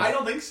 man. Wrong. I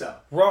don't think so.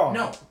 Wrong.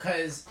 No,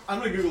 because I'm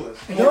gonna Google this.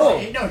 No.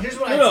 here's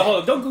what No, I'd no, say.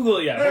 hold on. Don't Google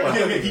it yet. Hold on.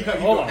 Okay, keep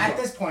Hold on. At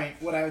this point,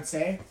 what I would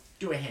say,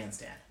 do a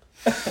handstand.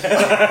 No.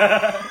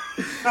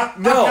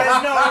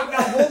 Because, no,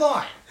 hold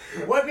on.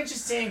 What Mitch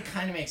is saying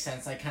kind of makes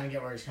sense. I kind of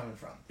get where he's coming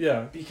from.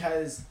 Yeah.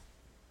 Because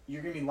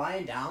you're going to be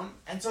lying down,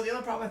 and so the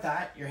other problem with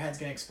that, your head's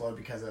going to explode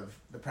because of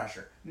the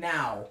pressure.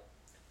 Now,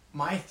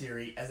 my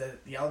theory is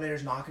that the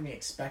elevator's not going to be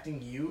expecting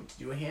you to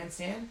do a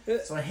handstand,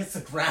 so it hits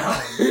the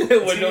ground. It's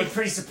going to be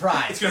pretty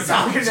surprised. It's gonna It's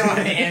not going to know how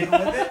to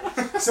handle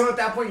with it. So at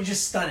that point, you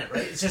just stun it,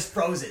 right? It just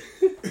froze it.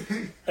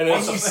 And And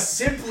you then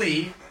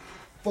simply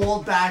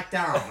fold back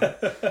down,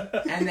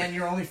 and then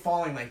you're only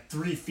falling like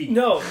 3 feet.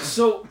 no.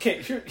 So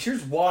okay.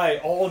 Here's why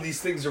all of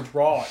these things are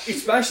wrong,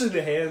 especially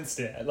the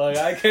handstand. Like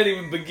I can't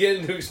even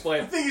begin to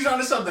explain I think he's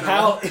onto something.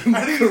 how I think he's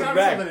onto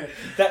something. incorrect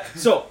that.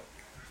 So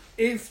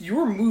if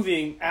you're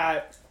moving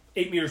at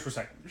 8 meters per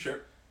second, Sure.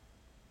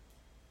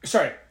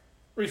 sorry,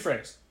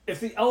 rephrase. If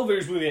the elevator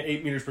is moving at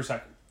 8 meters per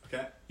second,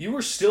 Okay. you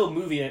are still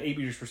moving at 8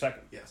 meters per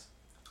second. Yes.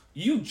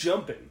 You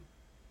jumping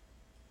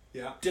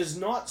Yeah. does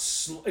not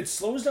it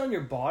slows down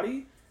your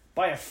body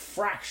by a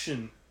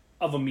fraction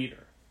of a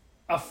meter.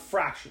 A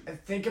fraction.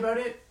 And think about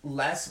it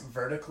less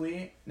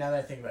vertically. Now that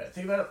I think about it,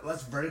 think about it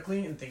less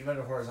vertically and think about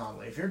it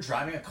horizontally. If you're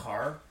driving a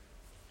car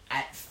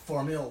at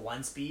Formula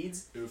 1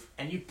 speeds Oof.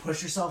 and you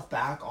push yourself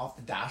back off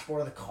the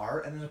dashboard of the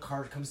car and then the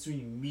car comes to an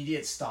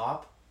immediate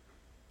stop,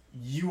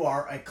 you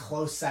are a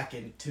close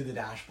second to the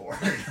dashboard.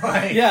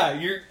 Like, Yeah,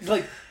 you're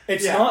like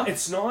it's Yeah. not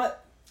it's So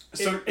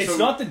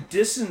not the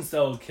distance that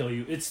will kill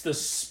you, it's the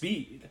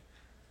speed.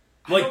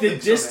 I Like don't the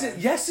think so, distance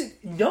man.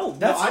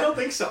 that's No, I don't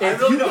think so. I if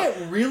really you don't.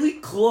 get really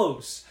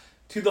close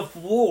to the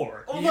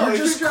floor. Oh, you're no,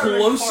 just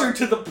closer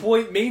to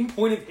the main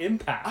point of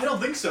impact. I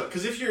don't think so,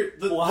 because if you're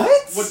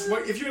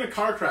if you're in a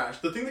car crash,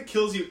 the thing that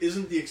kills you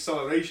isn't the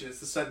acceleration; it's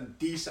the sudden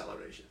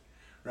deceleration,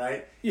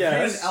 right? Yeah. If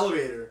you're in an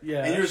elevator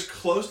and you're as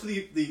close to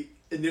the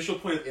initial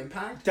point of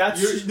impact.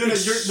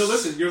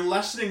 Listen, you're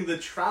lessening the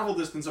travel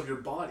distance of your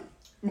body.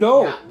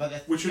 No,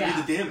 which would be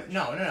the damage.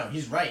 No,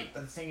 he's right.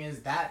 But the thing is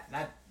that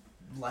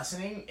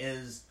lessening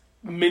is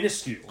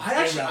minuscule.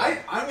 I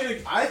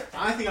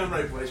think I'm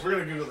right, boys. We're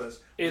gonna Google this.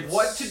 It's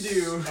what to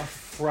do a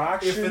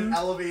fraction if an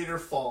elevator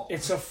falls.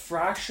 It's a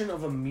fraction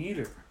of a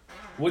meter,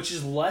 which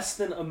is less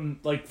than 4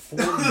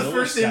 milliseconds. The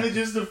first image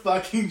is the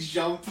fucking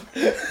jump.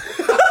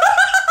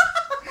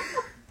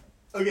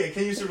 Okay,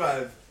 can you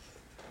survive?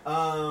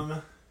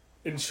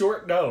 In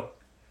short, no.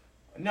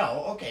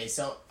 No, okay,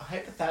 so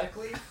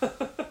hypothetically,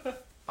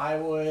 I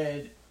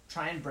would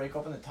try and break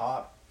open the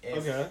top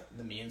if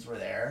the means were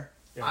there.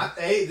 Yeah.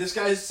 Hey, this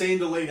guy's saying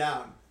to lay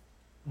down.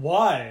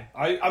 Why?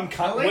 I'm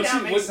kind of... Lay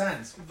down makes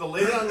sense. The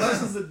lay down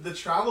lessens the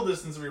travel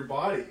distance of your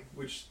body,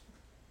 which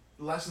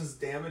lessens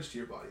damage to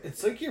your body.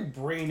 It's like your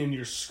brain and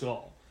your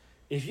skull.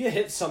 If you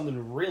hit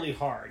something really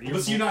hard...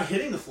 But you're not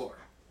hitting the floor.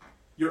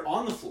 You're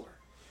on the floor.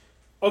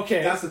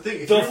 Okay. That's the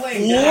thing. If the you're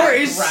laying floor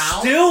is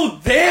still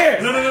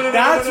there. No.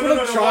 That's what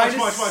I'm trying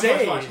to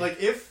say. Watch. Like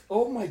if...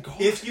 Oh my god.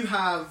 If you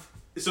have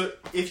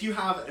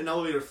an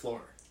elevator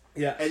floor...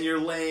 Yeah. And you're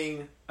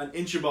laying an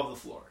inch above the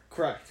floor.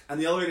 Correct. And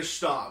the elevator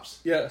stops.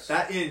 Yes.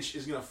 That inch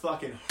is going to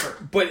fucking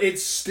hurt. But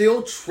it's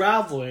still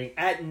traveling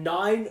at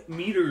 9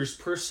 meters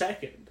per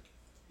second.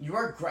 You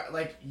are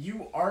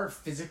you are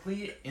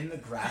physically in the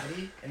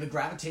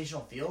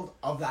gravitational field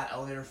of that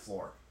elevator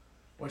floor,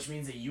 which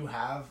means that you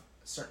have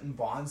certain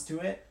bonds to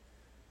it,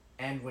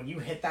 and when you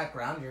hit that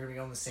ground, you're going to be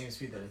going the same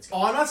speed that it's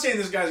going. Oh, I'm not saying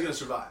this guy's going to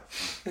survive.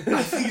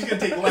 I think he's going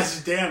to take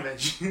less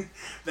damage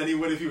than he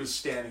would if he was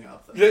standing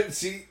up.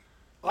 See,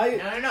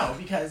 No,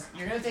 because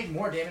you're going to take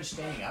more damage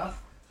standing up,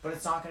 but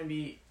it's not going to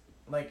be,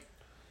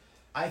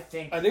 I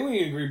think we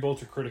can agree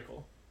both are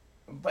critical.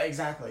 But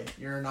exactly.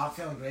 You're not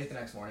feeling great the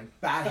next morning.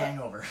 Bad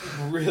hangover.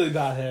 Really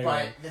bad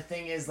hangover. But the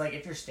thing is,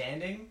 if you're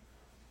standing,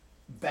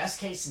 best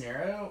case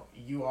scenario,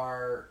 you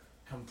are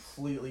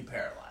completely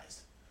paralyzed.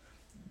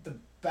 The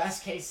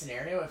best case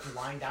scenario, if you're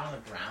lying down on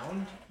the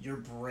ground, your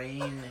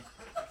brain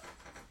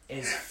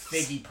is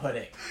figgy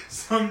pudding.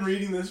 So I'm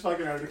reading this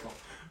fucking article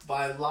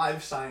by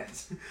Live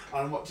Science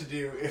on what to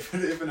do if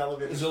an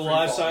elevator is it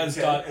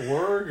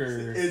livescience.org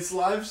or it's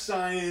Live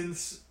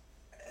Science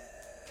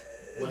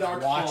with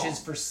watches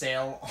for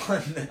sale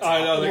on the top. I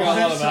know they got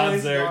a lot of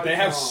ads there. They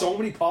have so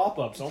many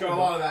pop-ups. It's got a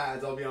lot of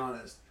ads, I'll be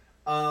honest.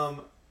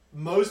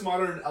 Most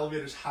modern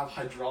elevators have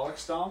hydraulic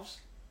stops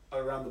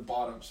around the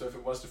bottom, so if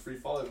it was to free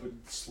fall, it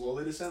would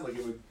slowly descend,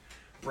 it would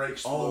brake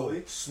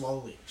slowly.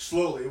 Slowly.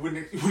 It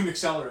wouldn't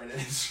accelerate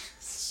it.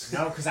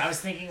 No, because I was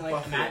thinking,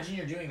 imagine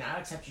you're doing that,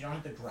 except you don't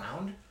hit the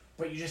ground,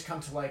 but you just come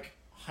to,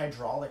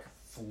 hydraulic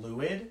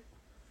fluid,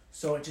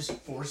 so it just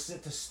forces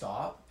it to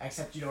stop,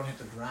 except you don't hit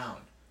the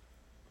ground.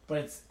 But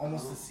it's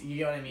almost,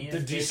 you know what I mean? The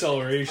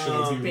deceleration.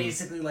 It's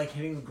basically like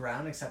hitting the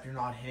ground, except you're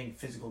not hitting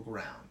physical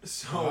ground.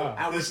 So,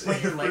 this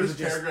first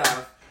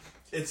paragraph,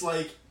 it's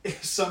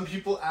some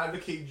people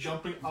advocate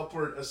jumping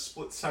upward a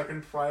split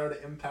second prior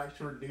to impact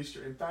to reduce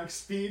your impact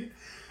speed.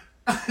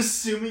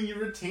 Assuming you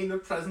retain the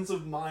presence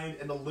of mind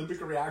and Olympic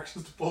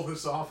reactions to pull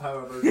this off,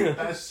 however, the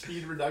best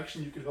speed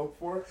reduction you could hope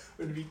for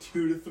would be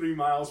 2 to 3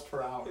 miles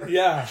per hour.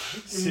 Yeah.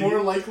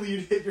 More likely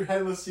you'd hit your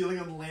head on the ceiling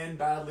and land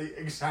badly,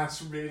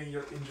 exacerbating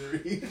your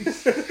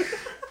injuries.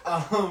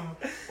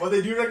 What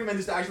they do recommend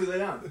is to actually lay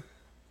down.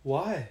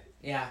 Why?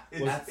 Yeah,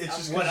 it's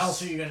just what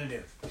else are you gonna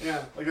do?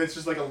 Yeah, it's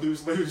just a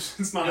lose-lose.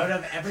 It's not out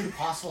of every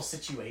possible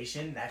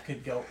situation that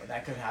could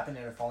happen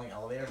in a falling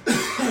elevator.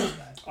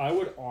 I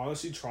would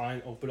honestly try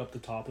and open up the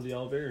top of the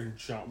elevator and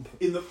jump.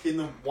 In the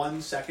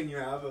 1 second you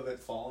have of it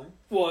falling.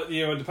 Well,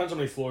 it depends on how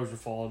many floors we're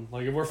falling.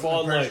 If we're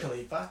falling Burj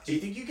Khalifa, do you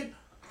think you could?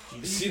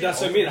 See,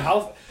 that's what I mean.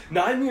 How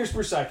 9 meters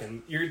per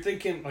second? You're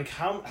thinking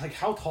how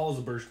tall is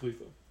the Burj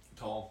Khalifa?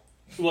 Tall.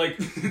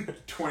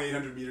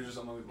 2,800 meters or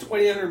something.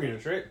 2,800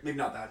 meters, right? Maybe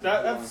not that.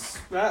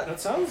 That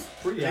sounds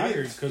pretty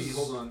accurate. Because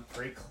hold on,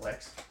 3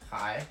 clicks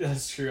high.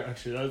 That's true.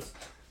 Actually,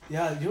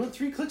 yeah.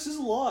 3 clicks is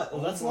a lot.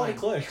 Well, that's a lot of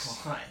clicks.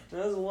 God.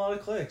 That's a lot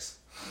of clicks.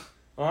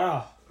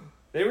 Wow,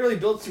 they really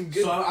built some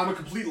good. So I'm a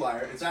complete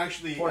liar. It's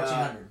actually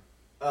 1,400.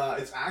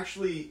 It's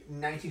actually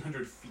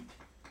 1,900 feet.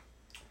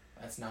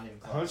 That's not even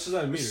close. How much is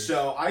that in meters?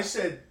 So I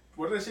said.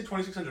 What did I say?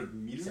 2,600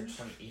 meters? You said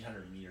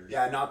 2,800 meters.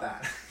 Yeah, not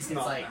that. It's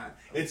not that.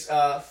 It's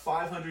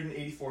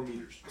 584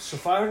 meters. So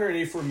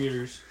 584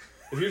 meters.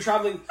 If you're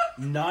traveling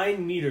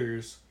 9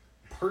 meters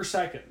per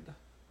second.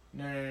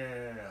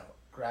 No.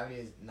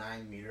 Gravity is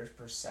 9 meters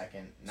per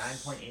second.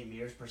 9.8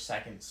 meters per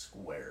second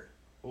squared.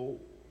 Oh.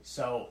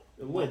 So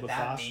what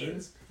that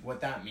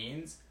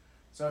means.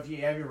 So if you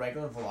have your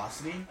regular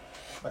velocity,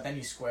 but then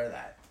you square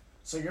that.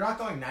 So you're not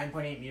going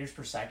 9.8 meters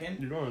per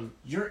second.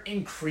 You're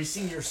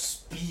increasing your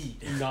speed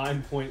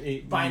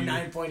 9.8 by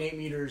 9.8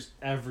 meters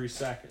every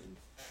second.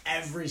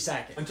 Every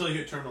second until you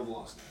hit terminal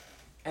velocity.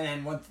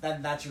 And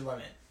then that's your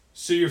limit.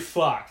 So you're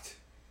fucked.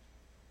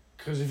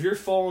 Because if you're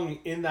falling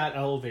in that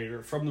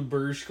elevator from the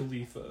Burj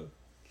Khalifa,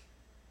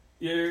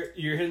 you're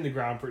hitting the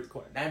ground pretty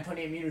quick.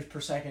 9.8 meters per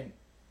second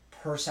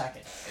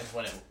is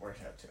what it works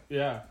out to.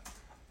 Yeah.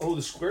 Oh,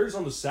 the square's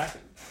on the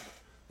second.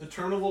 The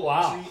terminal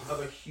velocity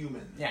of a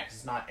human. Yeah, because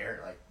it's not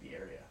air like the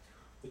area.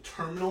 The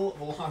terminal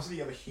velocity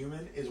of a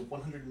human is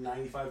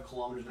 195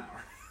 kilometers an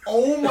hour.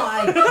 Oh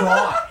my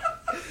god!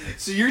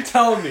 So you're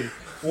telling me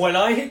when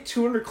I hit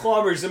 200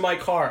 kilometers in my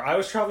car, I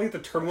was traveling at the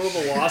terminal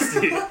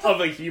velocity of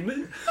a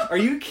human? Are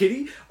you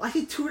kidding? I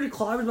hit 200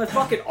 kilometers in my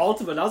fucking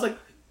Altima, and I was like,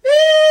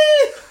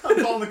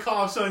 I'm calling the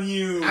cops on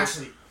you.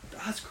 Actually,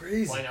 that's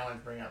crazy. Point I want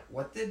to bring up.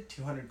 What did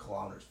 200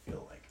 kilometers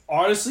feel like?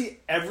 Honestly,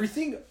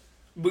 everything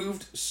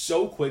moved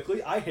so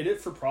quickly. I hit it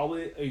for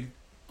probably a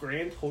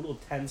grand total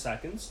of 10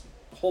 seconds.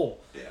 Whole.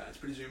 Yeah, it's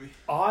pretty zoomy.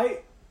 I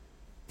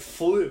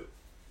flew.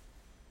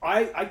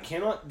 I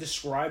cannot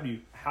describe you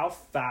how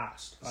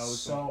fast I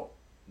was. So,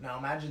 now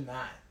imagine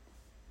that.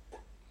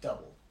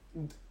 Double.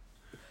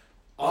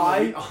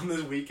 On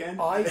this weekend,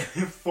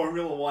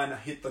 Formula One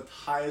hit the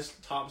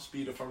highest top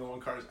speed a Formula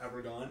One car has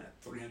ever gone at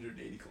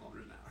 380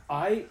 kilometers an hour.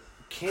 I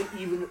can't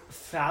even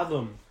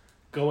fathom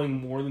going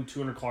more than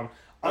 200 kilometers.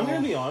 I'm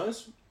going to be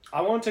honest.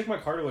 I want to take my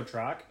car to a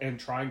track and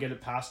try and get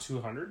it past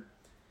 200.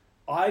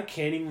 I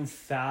can't even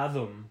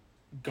fathom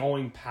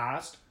going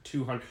past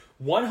 200.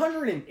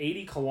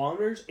 180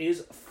 kilometers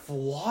is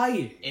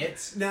flying.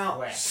 It's now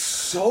quick.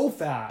 So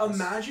fast.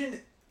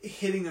 Imagine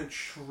hitting a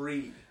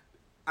tree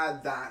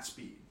at that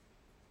speed.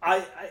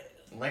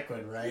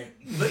 Liquid, right?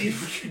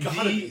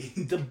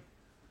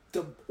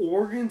 The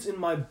organs in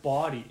my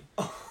body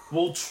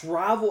will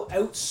travel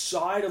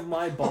outside of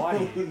my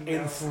body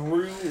and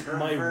through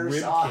my rib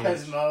cage.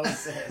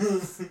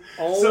 Osmosis.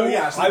 So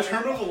the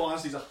terminal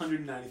velocity is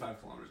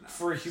 195 kilometers an hour.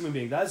 For a human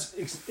being, that is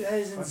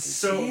insane.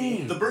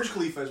 So the Burj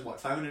Khalifa is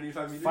what,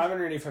 585 meters?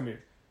 585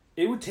 meters.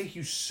 It would take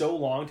you so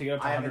long to get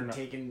up to 100. I haven't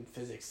taken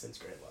physics since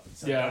grade 11.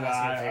 So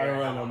I don't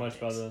really know much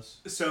about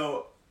this.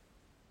 So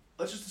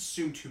let's just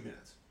assume 2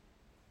 minutes.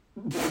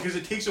 Because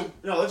it takes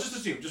let's just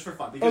assume, just for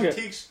fun. Because it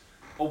takes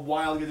a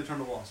while to get the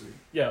terminal velocity.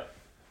 Yeah.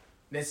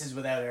 This is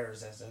without air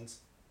resistance.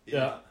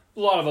 Yeah. A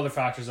lot of other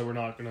factors that we're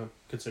not going to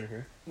consider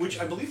here. Which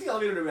I believe the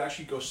elevator would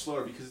actually go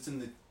slower because it's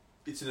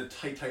in a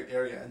tight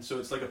area, and so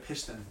it's like a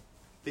piston.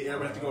 The air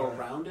would have to go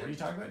around it. What are you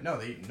talking about? No,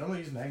 they normally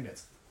use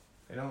magnets.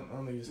 They don't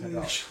normally use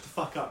hydraulics. Shut the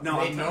fuck up. No,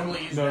 they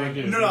normally use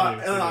magnets. No,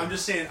 I'm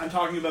just saying, I'm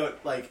talking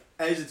about, like,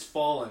 as it's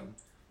falling,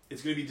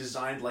 it's going to be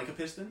designed like a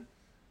piston,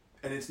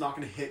 and it's not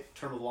going to hit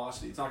terminal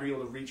velocity. It's not going to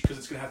be able to reach because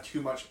it's going to have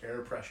too much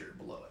air pressure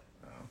below it.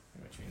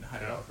 What you mean, the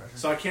hydraulic pressure?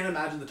 So I can't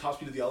imagine the top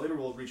speed of the elevator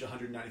will reach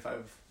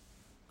 195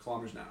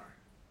 kilometers an hour,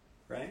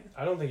 right?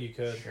 I don't think you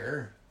could.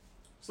 Sure.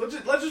 So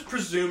let's just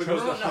presume it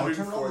goes to 140.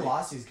 Terminal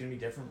velocity is going to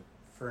be different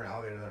for an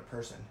elevator than a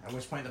person. At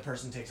which point the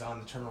person takes on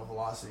the terminal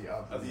velocity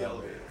of the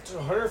elevator. It's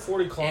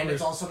 140 kilometers. And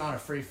it's also not a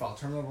free fall.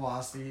 Terminal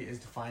velocity is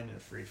defined in a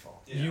free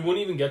fall. Yeah. You wouldn't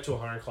even get to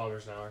 100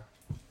 kilometers an hour.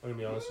 I'm going to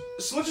be honest.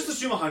 So let's just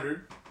assume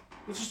 100.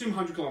 Let's just assume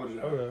 100 kilometers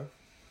an hour. Okay.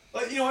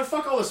 You know what?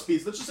 Fuck all the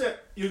speeds. Let's just say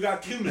you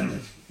got 2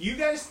 minutes. You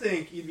guys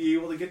think you'd be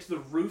able to get to the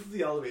roof of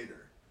the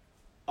elevator,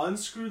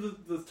 unscrew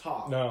the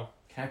top? No.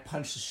 Can I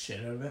punch the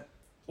shit out of it?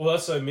 Well,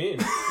 that's what I mean.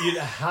 You'd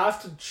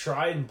have to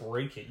try and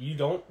break it. You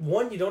don't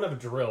have a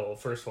drill,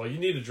 first of all. You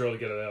need a drill to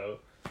get it out.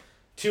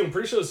 2, I'm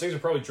pretty sure those things are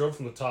probably drilled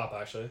from the top,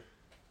 actually.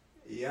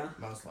 Yeah.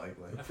 Most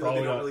likely. I feel like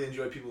they don't really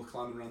enjoy people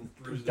climbing around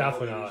the roofs of the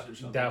Definitely elevators not. or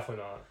something.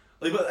 Definitely not.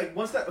 But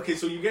once that... Okay,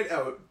 so you get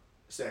out,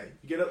 say.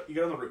 You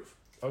get on the roof.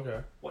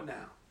 Okay. What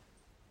now?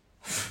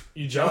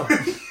 You jump.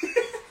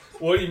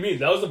 What do you mean?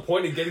 That was the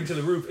point of getting to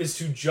the roof, is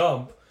to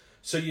jump,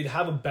 so you'd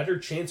have a better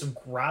chance of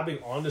grabbing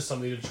onto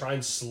something to try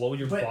and slow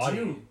your body. But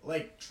dude,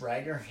 like,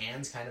 drag your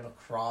hands kind of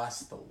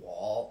across the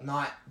wall.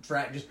 Not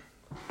drag, just...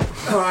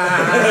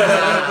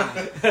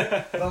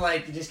 but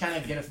like, you just kind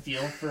of get a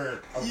feel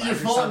for a You're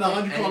falling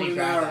 100 kilometers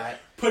an hour, that.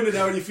 putting it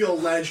out, and you feel a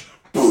ledge.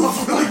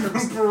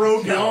 Like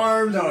broken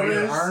arms. No,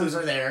 your arms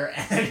are there,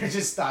 and you're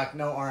just stuck.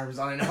 No arms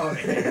on an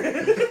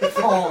elevator,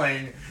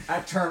 falling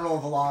at terminal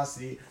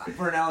velocity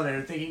for an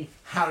elevator, thinking,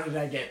 "How did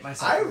I get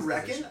myself?" I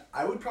reckon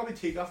I would probably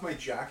take off my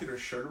jacket or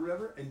shirt or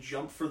whatever and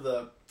jump for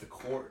the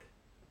cord.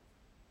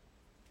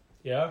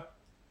 Yeah.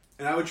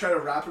 And I would try to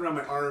wrap it around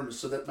my arms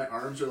so that my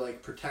arms are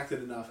like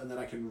protected enough, and then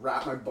I can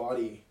wrap my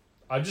body.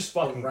 I'd just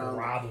fucking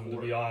grab them, to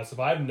be honest. If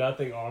I have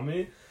nothing on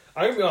me,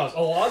 I'm gonna be honest,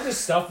 a lot of this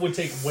stuff would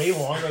take way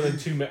longer than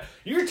 2 minutes.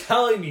 You're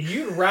telling me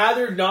you'd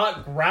rather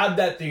not grab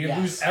that thing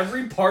and lose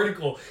every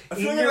particle I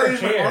in feel like your I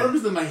use my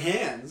arms than my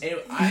hands.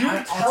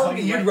 You're telling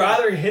me you'd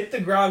rather hit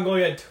the ground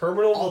going at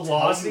terminal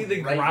velocity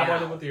than grab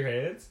on it with your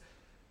hands?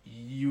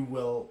 You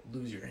will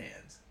lose your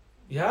hands.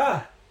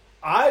 Yeah.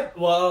 When I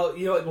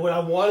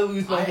want to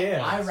lose my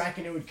hands. I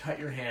reckon it would cut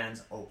your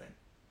hands open.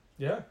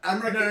 Yeah. I'm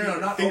reckoning no,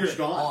 not fingers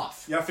open, gone.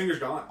 Off. Yeah, fingers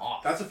gone.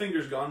 Off. That's a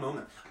fingers gone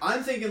moment.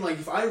 I'm thinking like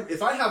if I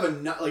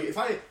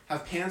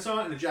have pants on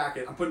and a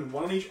jacket, I'm putting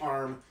one on each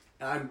arm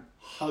and I'm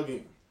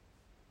hugging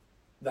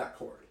that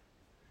cord.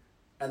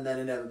 and then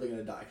inevitably going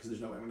to die because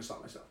there's no way I'm going to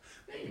stop myself.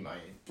 Yeah, you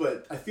might.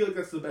 But I feel like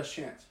that's the best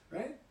chance,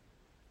 right?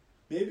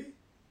 Maybe.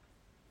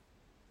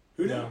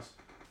 Who knows?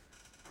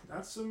 Yeah.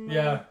 That's some.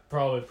 Yeah,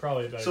 probably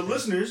better. So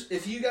listeners,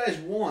 if you guys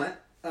want,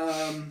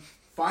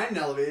 find an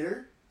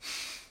elevator,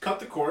 cut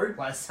the cord.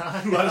 Let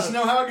us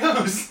know how it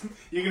goes.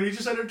 You can reach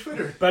us on our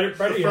Twitter. Better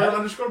yet.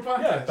 _podcast.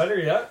 Yeah, better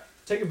yet.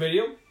 Take a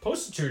video,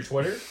 post it to your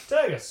Twitter,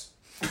 tag us.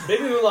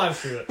 Maybe we'll live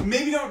stream it.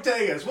 Maybe don't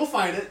tag us. We'll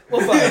find it.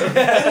 We'll find it.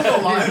 We'll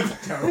go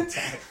live. Don't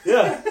tag.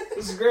 Yeah,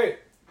 this is great.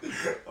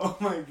 Oh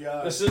my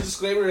god. This is a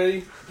disclaimer to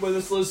anyone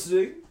that's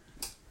listening.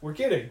 We're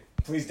kidding.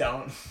 Please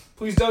don't.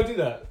 Please don't do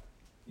that.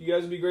 You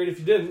guys would be great if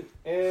you didn't,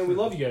 and we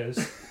love you guys.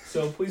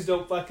 So please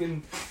don't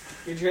fucking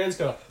get your hands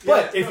cut off.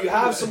 But if you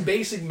have some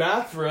basic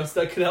math for us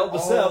that could help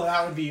us out,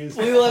 that would be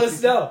useful. please let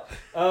us know.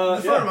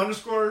 The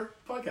Farm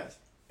 _podcast.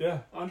 Yeah.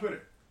 On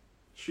Twitter.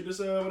 Shoot us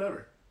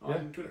whatever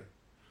on Twitter.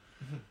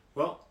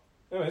 Well,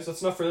 anyways,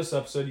 that's enough for this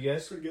episode, you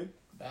guys. Pretty good.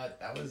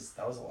 That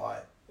was a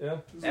lot. Yeah.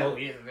 Yeah,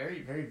 we have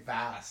very, very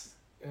vast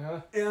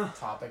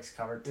topics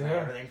covered tonight.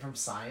 Everything from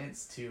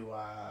science to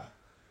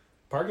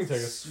parking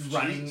tickets.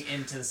 Running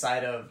into the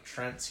side of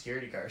Trent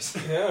security cars.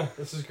 Yeah,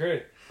 this is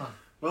great.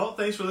 Well,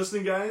 thanks for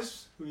listening,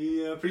 guys.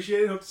 We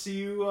appreciate it. Hope to see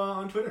you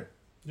on Twitter.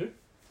 Yeah.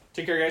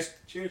 Take care, guys.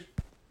 Cheers.